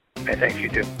 Hey, thanks, you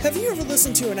too. Have you ever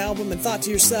listened to an album and thought to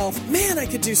yourself, man, I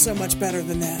could do so much better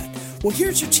than that? Well,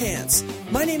 here's your chance.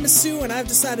 My name is Sue, and I've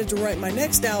decided to write my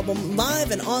next album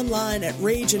live and online at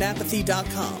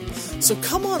rageandapathy.com. So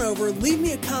come on over, leave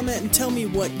me a comment, and tell me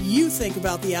what you think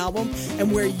about the album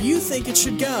and where you think it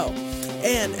should go.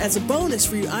 And as a bonus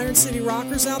for you Iron City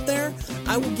rockers out there,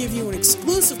 I will give you an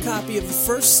exclusive copy of the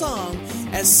first song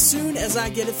as soon as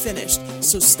I get it finished.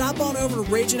 So stop on over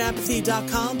to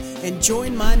rageandapathy.com and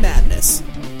join my madness.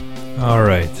 All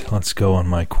right, let's go on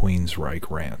my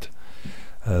Queensryche rant.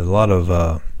 A lot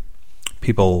of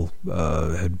people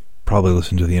had probably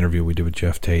listened to the interview we did with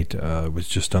Geoff Tate. It was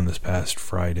just done this past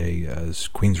Friday as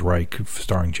Queensryche,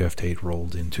 starring Geoff Tate,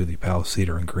 rolled into the Palace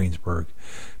Theater in Greensburg,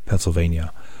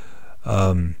 Pennsylvania.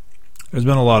 There's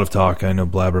been a lot of talk. I know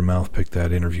Blabbermouth picked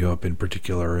that interview up in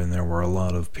particular, and there were a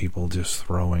lot of people just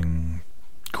throwing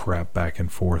crap back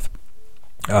and forth.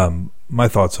 My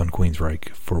thoughts on Queensryche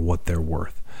for what they're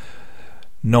worth.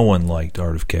 No one liked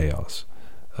Art of Chaos.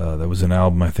 That was an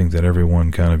album, I think, that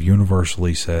everyone kind of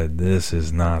universally said, this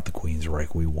is not the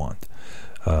Queensryche we want.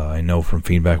 I know from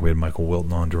feedback, we had Michael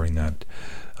Wilton on during that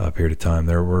period of time.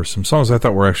 There were some songs I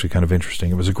thought were actually kind of interesting.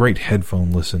 It was a great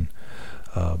headphone listen,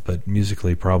 but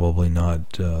musically probably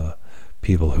not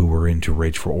people who were into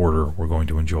Rage for Order were going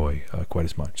to enjoy quite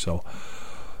as much. So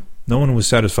no one was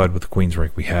satisfied with the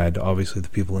Queensryche we had. Obviously, the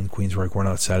people in Queensryche were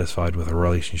not satisfied with a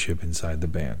relationship inside the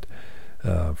band.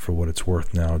 For what it's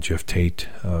worth now, Geoff Tate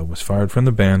was fired from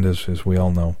the band, as we all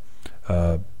know.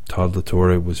 Todd La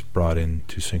Torre was brought in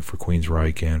to sing for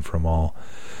Queensryche, and from all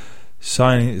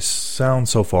Sounds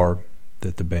so far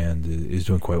that the band is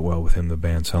doing quite well with him. The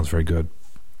band sounds very good.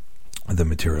 The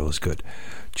material is good.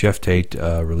 Geoff Tate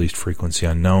released Frequency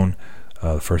Unknown.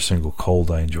 The first single,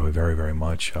 Cold, I enjoy very, very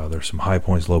much. There's some high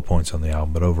points, low points on the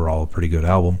album, but overall a pretty good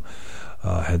album.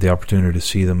 Had the opportunity to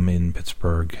see them in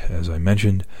Pittsburgh, as I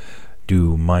mentioned,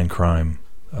 do Mindcrime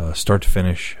start to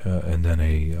finish, and then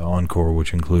a encore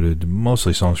which included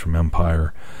mostly songs from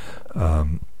Empire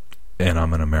and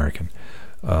I'm an American.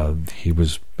 He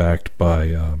was backed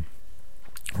by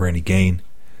Randy Gain,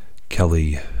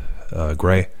 Kelly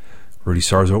Gray, Rudy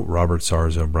Sarzo, Robert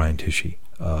Sarzo, Brian Tichy.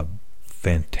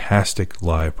 Fantastic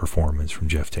live performance from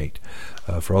Geoff Tate.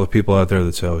 For all the people out there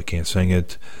that say, oh, he can't sing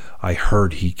it, I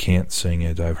heard he can't sing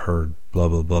it, I've heard blah,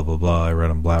 blah, blah, blah, blah, I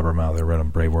read on Blabbermouth, I read on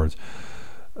Brave Words,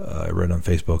 I read on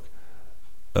Facebook.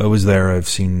 I was there, I've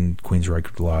seen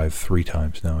Queensryche live 3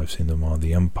 times now. I've seen them on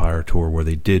the Empire tour where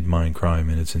they did Mindcrime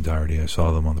in its entirety. I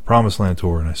saw them on the Promised Land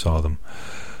tour, and I saw them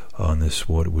on this,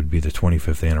 what would be the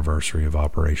 25th anniversary of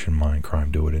Operation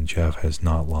Mindcrime Do It, and Geoff has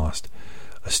not lost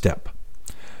a step.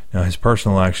 Now, his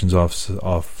personal actions off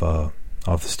the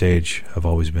stage have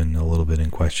always been a little bit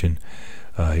in question.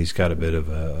 He's got a bit of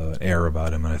an air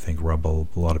about him, and I think rub a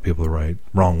lot of people the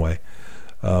wrong way.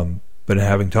 But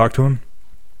having talked to him,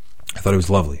 I thought it was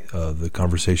lovely. The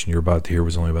conversation you're about to hear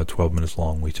was only about 12 minutes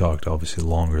long. We talked obviously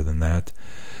longer than that.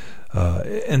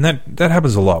 And that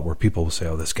happens a lot where people will say,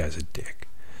 oh, this guy's a dick.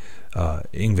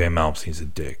 Yngwie Malmsteen's a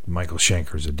dick. Michael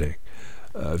Schenker's a dick.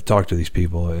 I've talked to these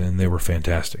people, and they were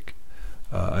fantastic.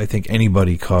 I think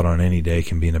anybody caught on any day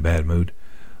can be in a bad mood.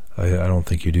 I don't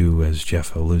think you do, as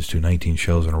Geoff alludes to, 19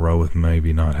 shows in a row with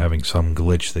maybe not having some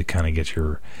glitch that kind of gets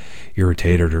you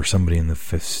irritated, or somebody in the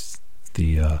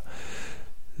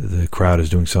crowd is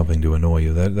doing something to annoy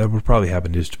you. That would probably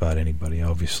happen to just about anybody.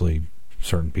 Obviously,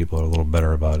 certain people are a little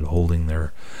better about holding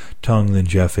their tongue than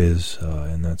Geoff is,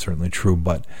 and that's certainly true.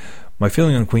 But my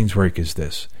feeling on Queensryche is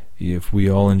this. If we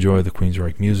all enjoy the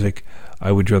Queensryche music,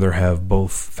 I would rather have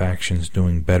both factions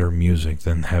doing better music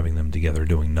than having them together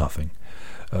doing nothing.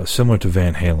 Similar to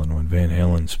Van Halen. When Van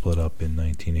Halen split up in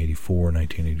 1984,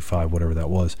 1985, whatever that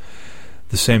was,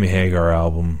 the Sammy Hagar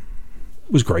album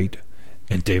was great,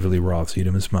 and David Lee Roth's Eat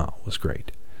 'Em and Smile was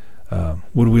great.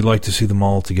 Would we like to see them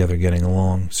all together getting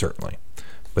along? Certainly.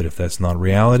 But if that's not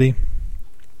reality,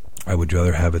 I would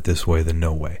rather have it this way than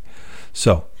no way.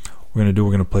 So, we're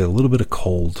going to play a little bit of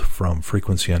Cold from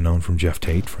Frequency Unknown from Geoff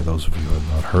Tate. For those of you who have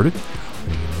not heard it,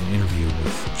 we're going to get an interview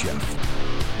with Geoff.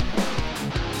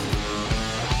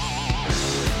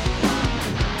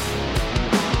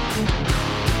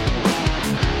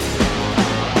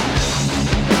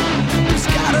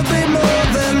 Gotta be more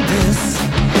than this,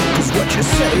 'cause what you're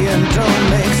saying don't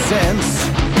make sense.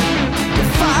 The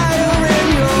fire in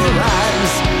your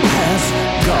eyes has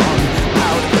gone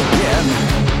out again,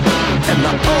 and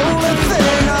the only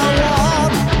thing I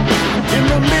want in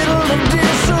the middle of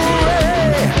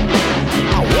disarray,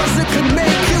 I wish it could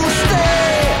make you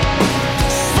stay,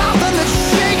 something that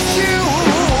shakes you.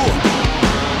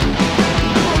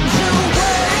 Would you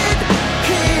wait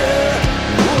here?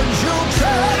 Would you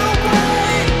try to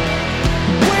wait?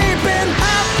 We've been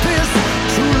at this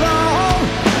too long.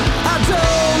 I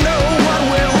don't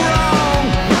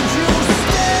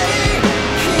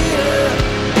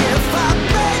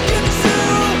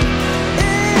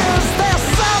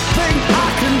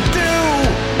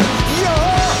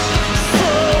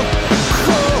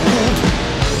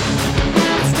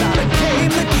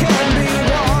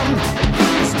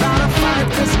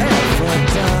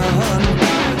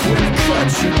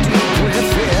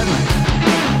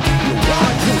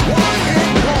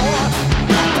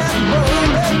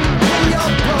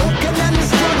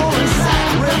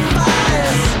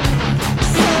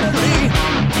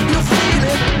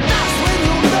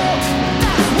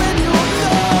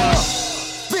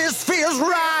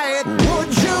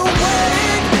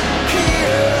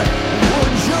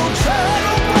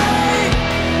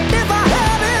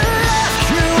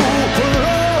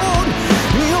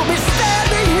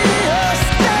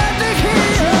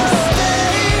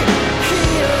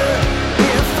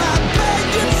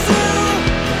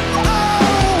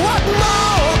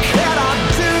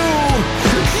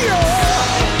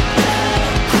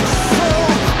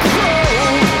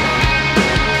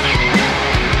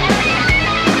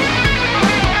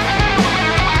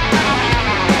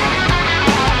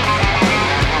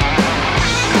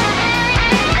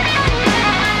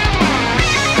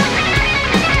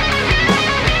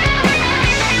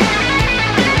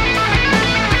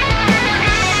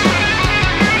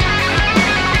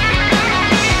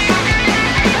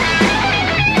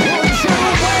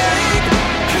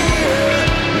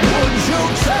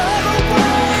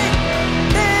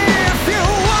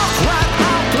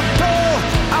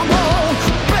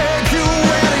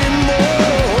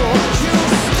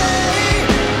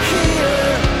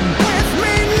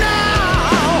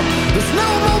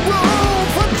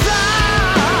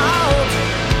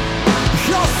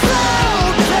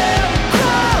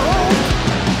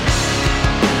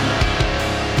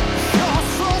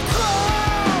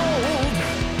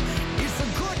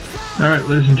All right,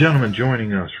 ladies and gentlemen,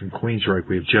 joining us from Queensryche,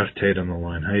 we have Geoff Tate on the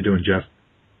line. How you doing, Geoff?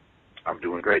 I'm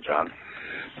doing great, John.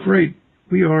 Great.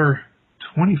 We are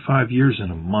 25 years in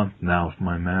a month now, if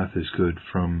my math is good,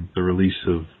 from the release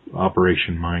of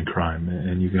Operation Mindcrime,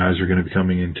 and you guys are going to be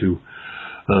coming into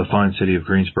the fine city of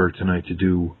Greensburg tonight to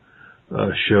do a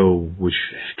show which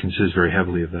consists very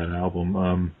heavily of that album.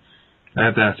 I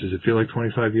have to ask, does it feel like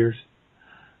 25 years?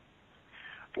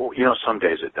 Well, some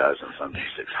days it does, and some days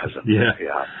it doesn't.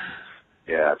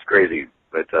 Yeah, it's crazy,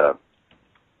 but the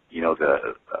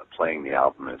playing the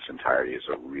album in its entirety is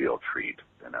a real treat,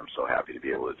 and I'm so happy to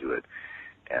be able to do it.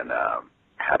 And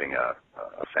having a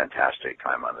fantastic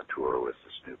time on the tour with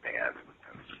this new band and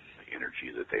the energy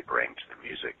that they bring to the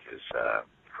music is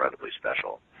incredibly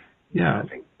special. Yeah, I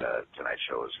think tonight's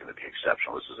show is going to be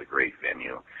exceptional. This is a great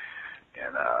venue,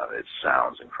 and it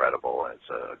sounds incredible. And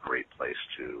it's a great place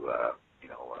to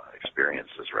experience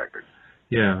this record.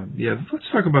 Yeah. Let's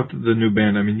talk about the new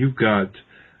band. I mean, you've got.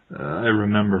 I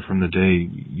remember from the day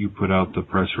you put out the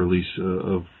press release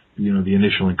of the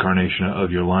initial incarnation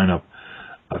of your lineup.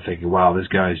 I'm thinking, wow, this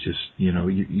guy's just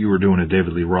you were doing a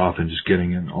David Lee Roth and just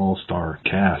getting an all-star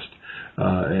cast,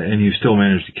 and you still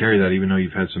managed to carry that, even though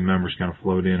you've had some members kind of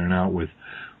float in and out with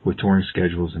touring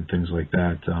schedules and things like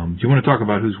that. Do you want to talk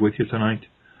about who's with you tonight?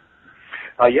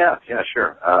 Yeah,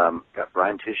 sure. Got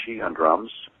Brian Tichy on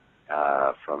drums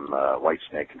from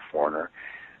Whitesnake and Foreigner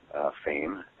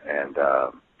fame, and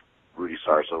Rudy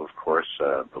Sarzo, of course,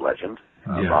 the legend.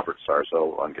 Robert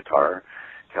Sarzo on guitar,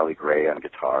 Kelly Gray on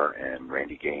guitar, and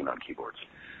Randy Gain on keyboards.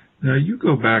 Now, you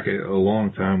go back a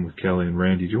long time with Kelly and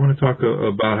Randy. Do you want to talk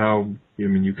about how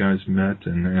you guys met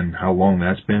and how long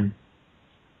that's been?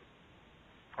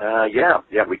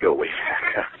 Yeah, we go way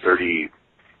back,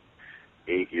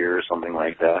 38 years, something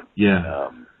like that. Yeah.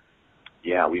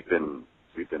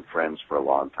 We've been friends for a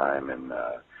long time and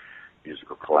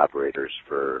musical collaborators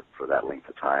for that length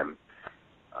of time.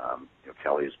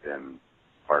 Kelly's been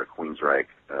part of Queensryche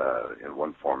in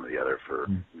one form or the other for,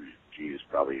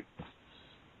 probably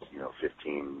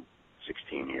 15,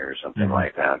 16 years, something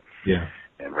like that. Yeah.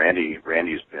 And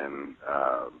Randy's been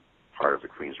part of the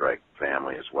Queensryche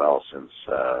family as well since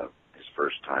his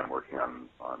first time working on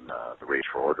the Rage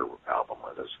for Order album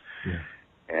with us. Yeah.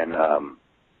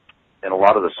 And a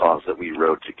lot of the songs that we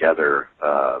wrote together,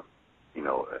 in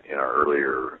our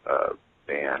earlier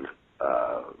band,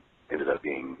 ended up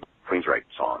being Queensryche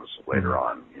songs later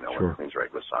on, when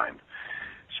Queensryche was signed.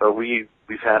 So we've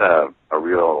had a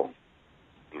real,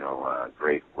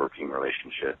 great working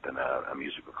relationship and a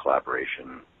musical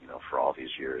collaboration, for all these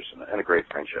years, and a great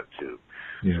friendship too.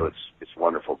 Yeah. So it's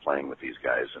wonderful playing with these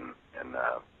guys, and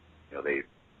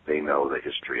they know the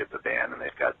history of the band, and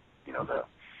they've got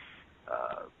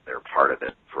they're part of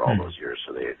it for all those years,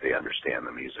 so they understand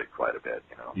the music quite a bit.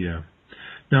 Yeah.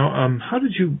 Now, how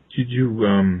did you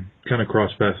kind of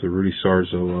cross paths with Rudy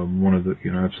Sarzo, one of the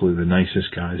absolutely the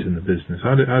nicest guys in the business?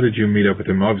 How did you meet up with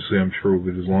him? Obviously, I'm sure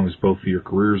with as long as both of your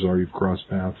careers are, you've crossed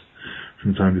paths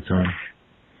from time to time.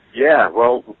 Yeah,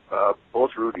 well,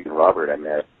 both Rudy and Robert I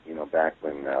met, back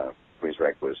when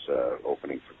Queensryche was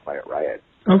opening for Quiet Riot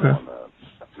on the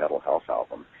Mental Health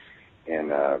album.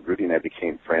 And Rudy and I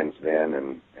became friends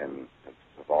then, and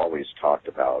have always talked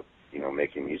about,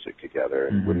 making music together.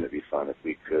 And wouldn't it be fun if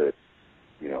we could,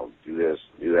 do this,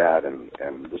 do that? And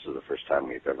this is the first time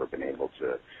we've ever been able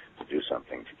to do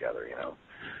something together,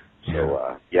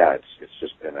 So, it's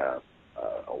just been a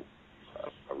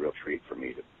real treat for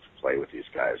me to play with these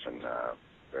guys. And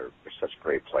they're such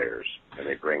great players, and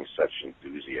they bring such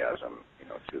enthusiasm,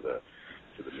 to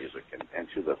the music and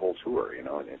to the whole tour, and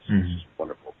it's just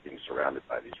wonderful being surrounded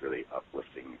by these really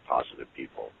uplifting, positive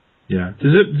people. Yeah.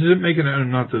 Does it make it?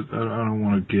 Not that I don't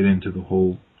want to get into the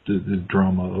whole the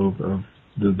drama of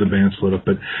the band split up,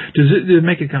 but does it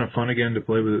make it kind of fun again to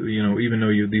play with? Even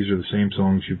though these are the same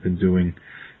songs you've been doing,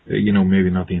 maybe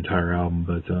not the entire album,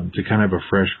 but to kind of have a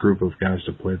fresh group of guys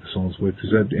to play the songs with, does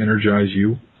that energize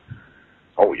you?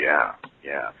 Oh yeah.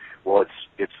 Well,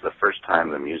 it's the first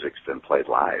time the music's been played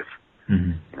live.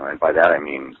 And by that I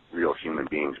mean real human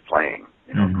beings playing.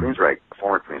 Queensryche,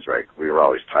 former Queensryche, we were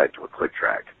always tied to a click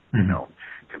track,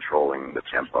 controlling the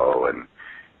tempo, and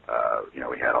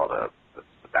we had all the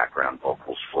background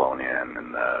vocals flown in,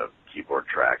 and the keyboard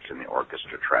tracks, and the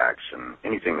orchestra tracks, and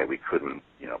anything that we couldn't,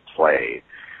 play,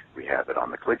 we have it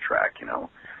on the click track. And on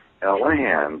one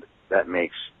hand, that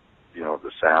makes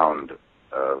the sound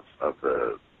of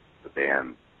the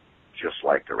band just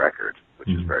like the record, which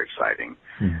is very exciting.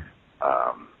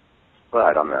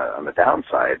 But on the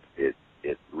downside, it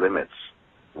limits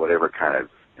whatever kind of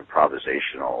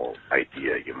improvisational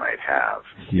idea you might have.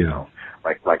 Yeah. You know?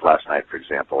 Like last night, for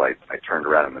example, I turned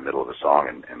around in the middle of the song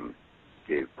and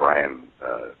gave Brian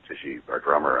Tichy, our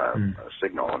drummer, a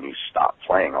signal, and he stopped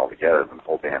playing altogether. The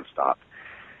whole band stopped.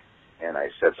 And I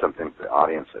said something to the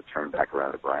audience that turned back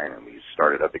around to Brian, and we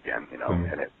started up again, you know,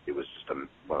 and it was just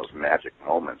one of those magic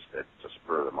moments, that just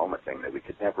spur of the moment thing that we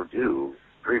could never do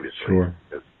previously. Sure.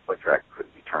 Because the track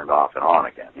couldn't be turned off and on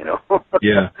again, you know.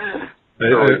 Yeah.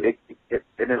 So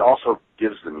it also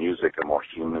gives the music a more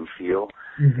human feel.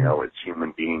 Mm-hmm. You know, it's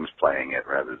human beings playing it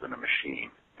rather than a machine,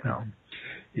 you know.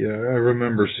 Yeah, I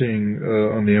remember seeing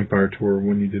on the Empire Tour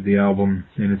when you did the album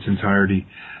in its entirety,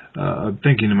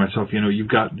 thinking to myself, you know, you've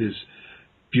got this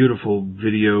beautiful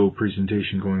video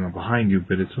presentation going on behind you,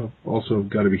 but it's also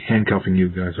got to be handcuffing you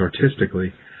guys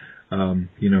artistically,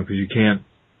 you know, because you can't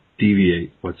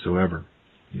deviate whatsoever.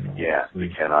 You know, yeah, you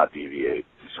cannot deviate.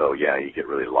 So, yeah, you get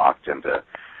really locked into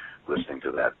listening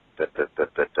to that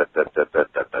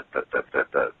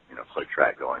you know, click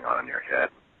track going on in your head.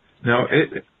 Now,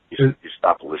 you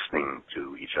stop listening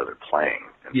to each other playing,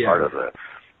 and part of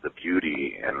the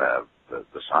beauty and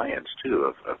the science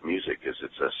too of music is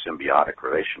it's a symbiotic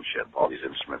relationship. All these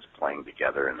instruments playing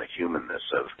together, and the humanness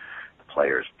of the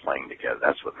players playing together.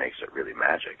 That's what makes it really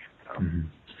magic. You know? Mm-hmm.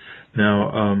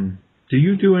 Now, do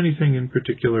you do anything in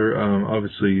particular?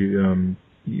 Obviously,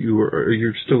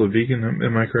 you're still a vegan.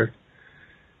 Am I correct?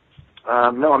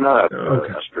 No, I'm not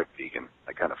a strict vegan.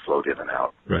 I kind of float in and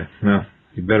out. Right. Well,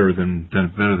 you're better than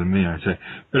me, I'd say.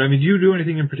 But I mean, do you do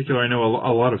anything in particular? I know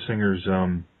a lot of singers,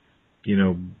 you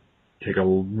know, take a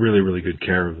really, really good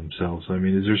care of themselves. I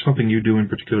mean, is there something you do in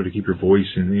particular to keep your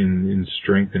voice in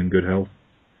strength and good health?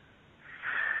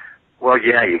 Well,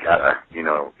 yeah, you gotta. You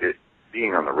know,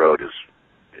 being on the road is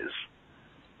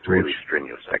really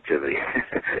strenuous activity.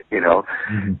 You know,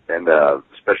 and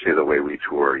especially the way we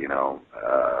tour. You know,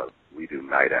 we do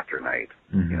night after night.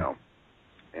 You know.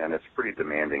 And it's pretty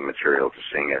demanding material to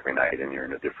sing every night, and you're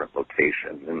in a different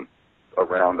location and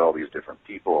around all these different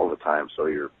people all the time. So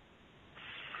you're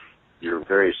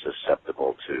very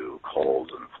susceptible to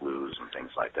colds and flus and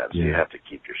things like that. So you have to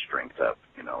keep your strength up,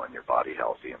 you know, and your body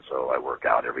healthy. And so I work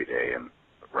out every day and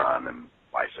run and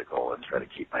bicycle and try to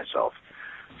keep myself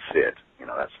fit. You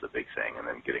know, that's the big thing. And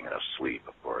then getting enough sleep,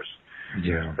 of course.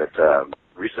 Yeah. But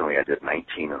recently I did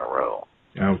 19 in a row.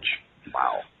 Ouch.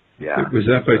 Wow. Yeah. Was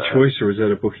that by choice, or was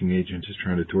that a booking agent just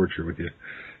trying to torture with you?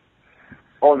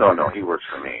 Oh no, he works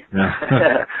for me.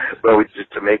 Well,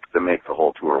 just to make the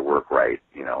whole tour work right,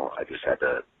 you know, I just had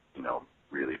to, you know,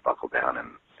 really buckle down and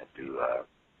do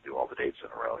all the dates in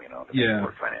a row, you know, to make it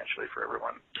work financially for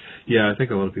everyone. Yeah, I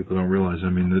think a lot of people don't realize. I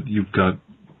mean, that you've got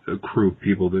a crew of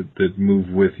people that move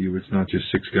with you. It's not just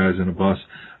 6 guys in a bus,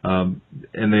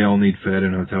 and they all need fed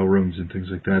in hotel rooms and things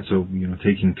like that. So, you know,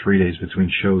 taking 3 days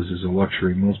between shows is a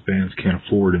luxury most bands can't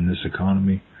afford in this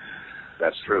economy.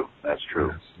 That's true.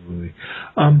 Absolutely.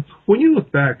 When you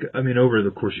look back, I mean, over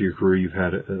the course of your career, you've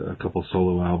had a couple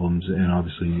solo albums, and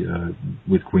obviously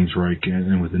with Queensryche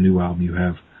and with the new album, you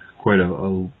have quite a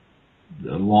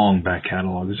long back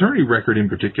catalog. Is there any record in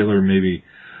particular, maybe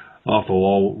off the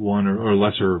wall one or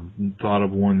lesser thought of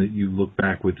one, that you look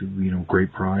back with, you know,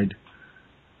 great pride?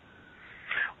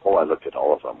 Oh, I looked at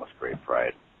all of them with great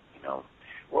pride. You know,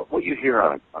 what you hear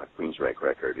on a Queensryche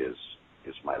record is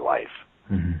my life.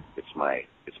 Mm-hmm.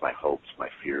 It's my hopes, my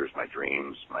fears, my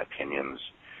dreams, my opinions.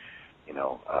 You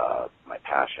know, my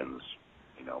passions.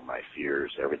 You know, my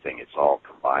fears. Everything. It's all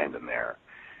combined in there.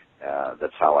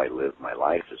 That's how I live my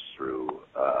life, is through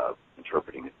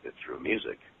interpreting it through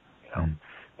music. You know.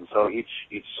 Mm-hmm. And so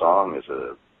each song is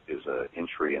a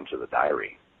entry into the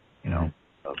diary, you know,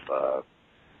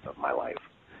 of my life.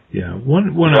 Yeah,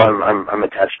 I'm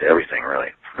attached to everything, really.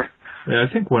 Yeah,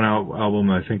 I think one album.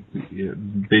 I think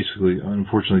basically,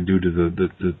 unfortunately, due to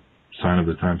the sign of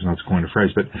the times, not to coin a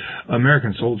phrase, but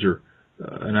American Soldier,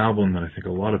 an album that I think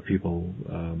a lot of people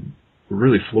were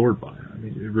really floored by. I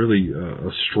mean, really a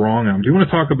strong album. Do you want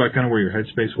to talk about kind of where your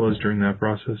headspace was during that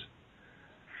process?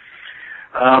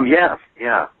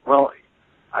 Yeah. Well,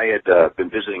 I had been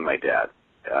visiting my dad,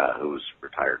 who's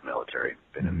retired military,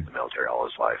 been in the military all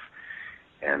his life.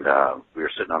 And we were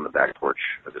sitting on the back porch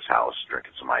of his house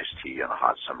drinking some iced tea on a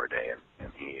hot summer day,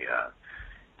 and he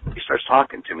starts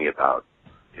talking to me about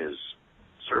his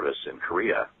service in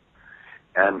Korea.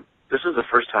 And this is the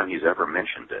first time he's ever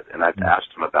mentioned it, and I've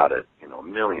asked him about it, you know, a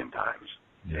million times.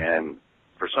 Yeah. And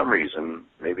for some reason,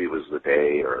 maybe it was the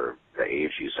day or the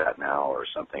age he's at now or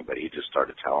something, but he just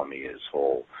started telling me his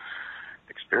whole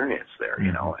experience there,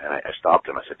 you know. And I stopped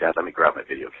him. I said, Dad, let me grab my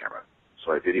video camera.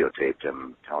 So I videotaped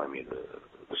him telling me the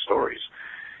stories.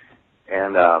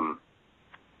 And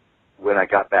when I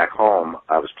got back home,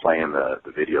 I was playing the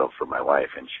video for my wife,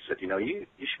 and she said, you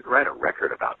should write a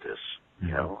record about this,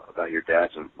 about your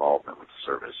dad's involvement with the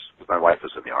service. Because my wife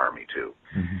was in the Army, too.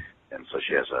 Mm-hmm. And so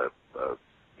she has a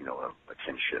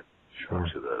kinship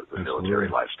to the military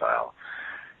lifestyle.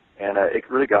 And it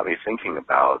really got me thinking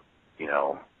about,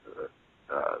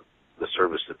 the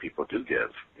service that people do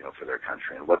give, for their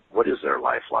country, and what is their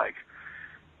life like.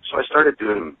 So I started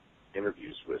doing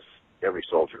interviews with every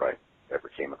soldier I ever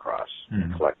came across,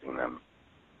 and collecting them,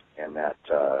 and that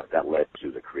led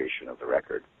to the creation of the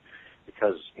record.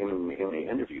 Because in the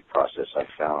interview process, I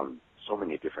found so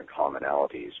many different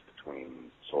commonalities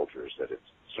between soldiers that had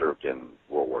served in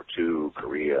World War II,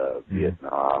 Korea,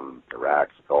 Vietnam, Iraq,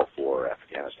 the Gulf War,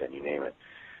 Afghanistan, you name it.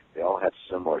 They all had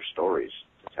similar stories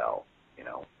to tell,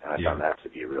 and I found that to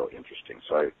be real interesting.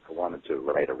 So I wanted to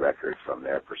write a record from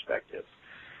their perspective.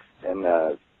 And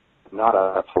not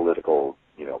a political,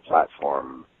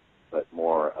 platform, but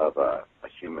more of a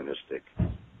humanistic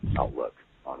outlook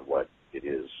on what it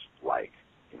is like,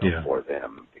 for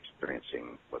them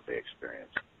experiencing what they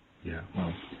experience. Yeah,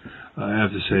 well, I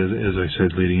have to say, as I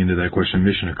said leading into that question,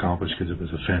 mission accomplished, because it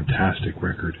was a fantastic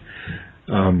record.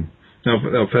 Now,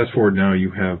 fast forward now, you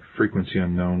have Frequency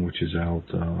Unknown, which is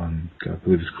out on, I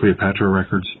believe it's Cleopatra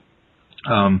Records.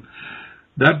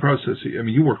 That process,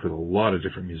 you worked with a lot of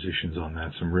different musicians on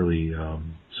that, some really,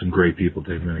 some great people,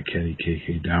 Dave Meniketti,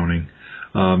 KK Downing.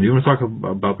 You want to talk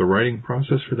about the writing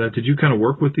process for that? Did you kind of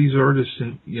work with these artists,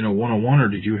 one-on-one, or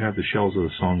did you have the shells of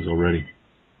the songs already?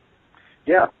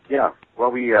 Yeah.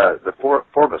 Well, we, the four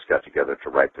of us got together to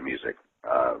write the music,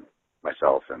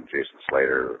 myself and Jason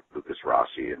Slater, Lucas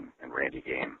Rossi, and Randy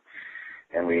Game.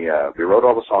 And we wrote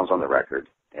all the songs on the record,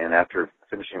 and after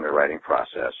finishing the writing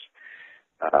process,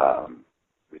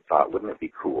 we thought, wouldn't it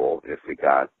be cool if we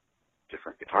got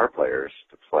different guitar players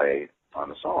to play on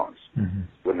the songs? Mm-hmm.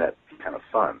 Wouldn't that be kind of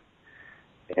fun?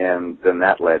 And then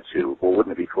that led to, well,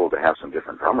 wouldn't it be cool to have some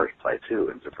different drummers play too,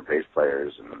 and different bass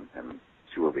players, and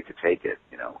see where we could take it,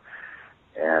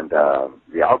 And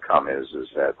the outcome is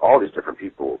that all these different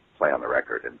people play on the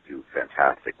record and do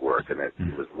fantastic work, and it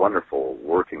was wonderful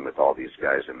working with all these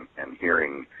guys and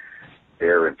hearing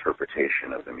their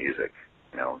interpretation of the music,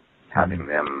 having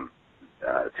them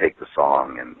take the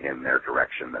song in their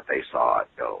direction that they saw it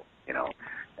go, And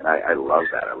I love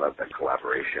that. I love that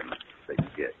collaboration that you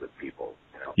get with people,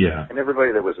 Yeah. And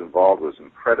everybody that was involved was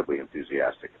incredibly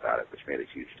enthusiastic about it, which made a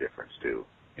huge difference too.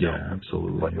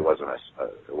 Absolutely. But it wasn't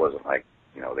like,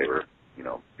 they were,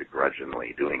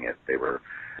 begrudgingly doing it. They were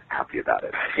happy about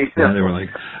it. Yeah, they were like,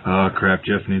 oh crap,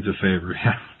 Jeff needs a favor.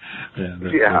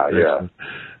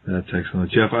 That's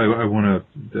excellent. Jeff, I want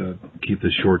to keep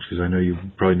this short because I know you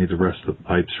probably need the rest of the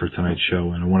pipes for tonight's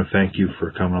show, and I want to thank you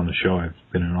for coming on the show. It's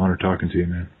been an honor talking to you,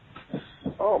 man.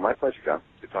 Oh, my pleasure, John.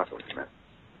 Good talking with you, man.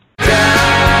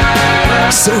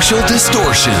 Social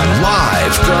Distortion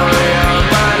live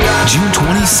June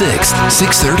 26th,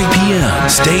 6:30 p.m.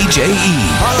 Stage AE.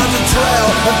 On the trail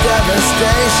of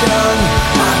devastation,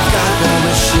 I've got the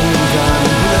machine gun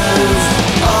blues.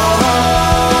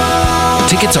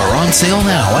 Tickets are on sale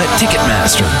now at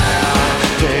Ticketmaster.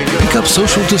 Pick up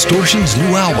Social Distortion's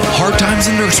new album, Hard Times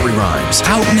and Nursery Rhymes,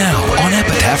 out now on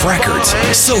Epitaph Records.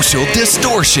 Social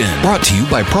Distortion, brought to you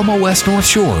by Promo West North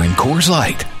Shore and Coors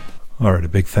Light. All right, a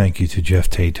big thank you to Jeff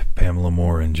Tate, Pamela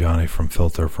Moore, and Johnny from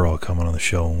Filter for all coming on the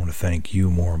show. I want to thank you,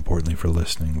 more importantly, for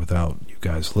listening. Without you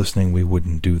guys listening, we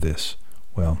wouldn't do this.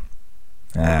 Well,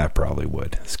 I probably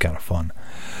would. It's kind of fun.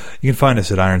 You can find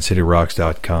us at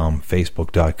IronCityRocks.com,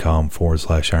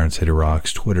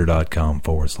 Facebook.com/IronCityRocks,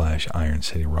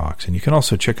 Twitter.com/IronCityRocks. And you can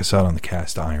also check us out on the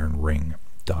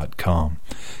CastIronRing.com.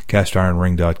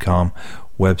 CastIronRing.com,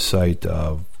 website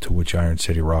to which Iron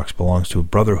City Rocks belongs to, a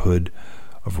brotherhood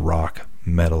of rock,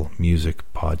 metal, music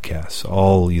podcasts,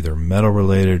 all either metal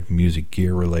related, music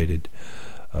gear related.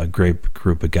 A great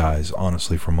group of guys,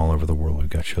 honestly, from all over the world. We've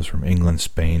got shows from England,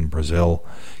 Spain, Brazil,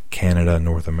 Canada,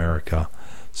 North America.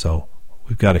 So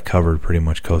we've got it covered pretty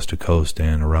much coast to coast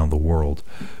and around the world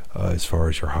as far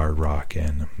as your hard rock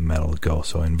and metal go.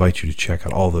 So I invite you to check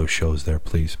out all those shows there,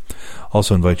 please.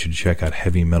 Also invite you to check out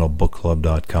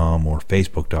HeavyMetalBookClub.com or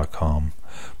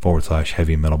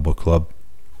Facebook.com/Heavy Metal Book Club.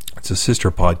 It's a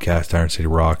sister podcast, Iron City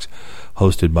Rocks,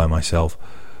 hosted by myself,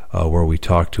 where we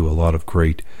talk to a lot of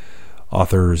great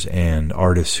authors and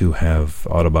artists who have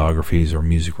autobiographies or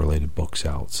music-related books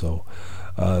out. So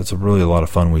it's really a lot of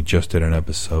fun. We just did an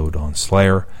episode on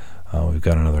Slayer. We've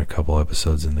got another couple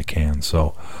episodes in the can,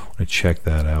 so I want to check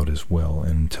that out as well.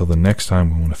 And until the next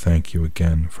time, we want to thank you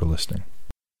again for listening.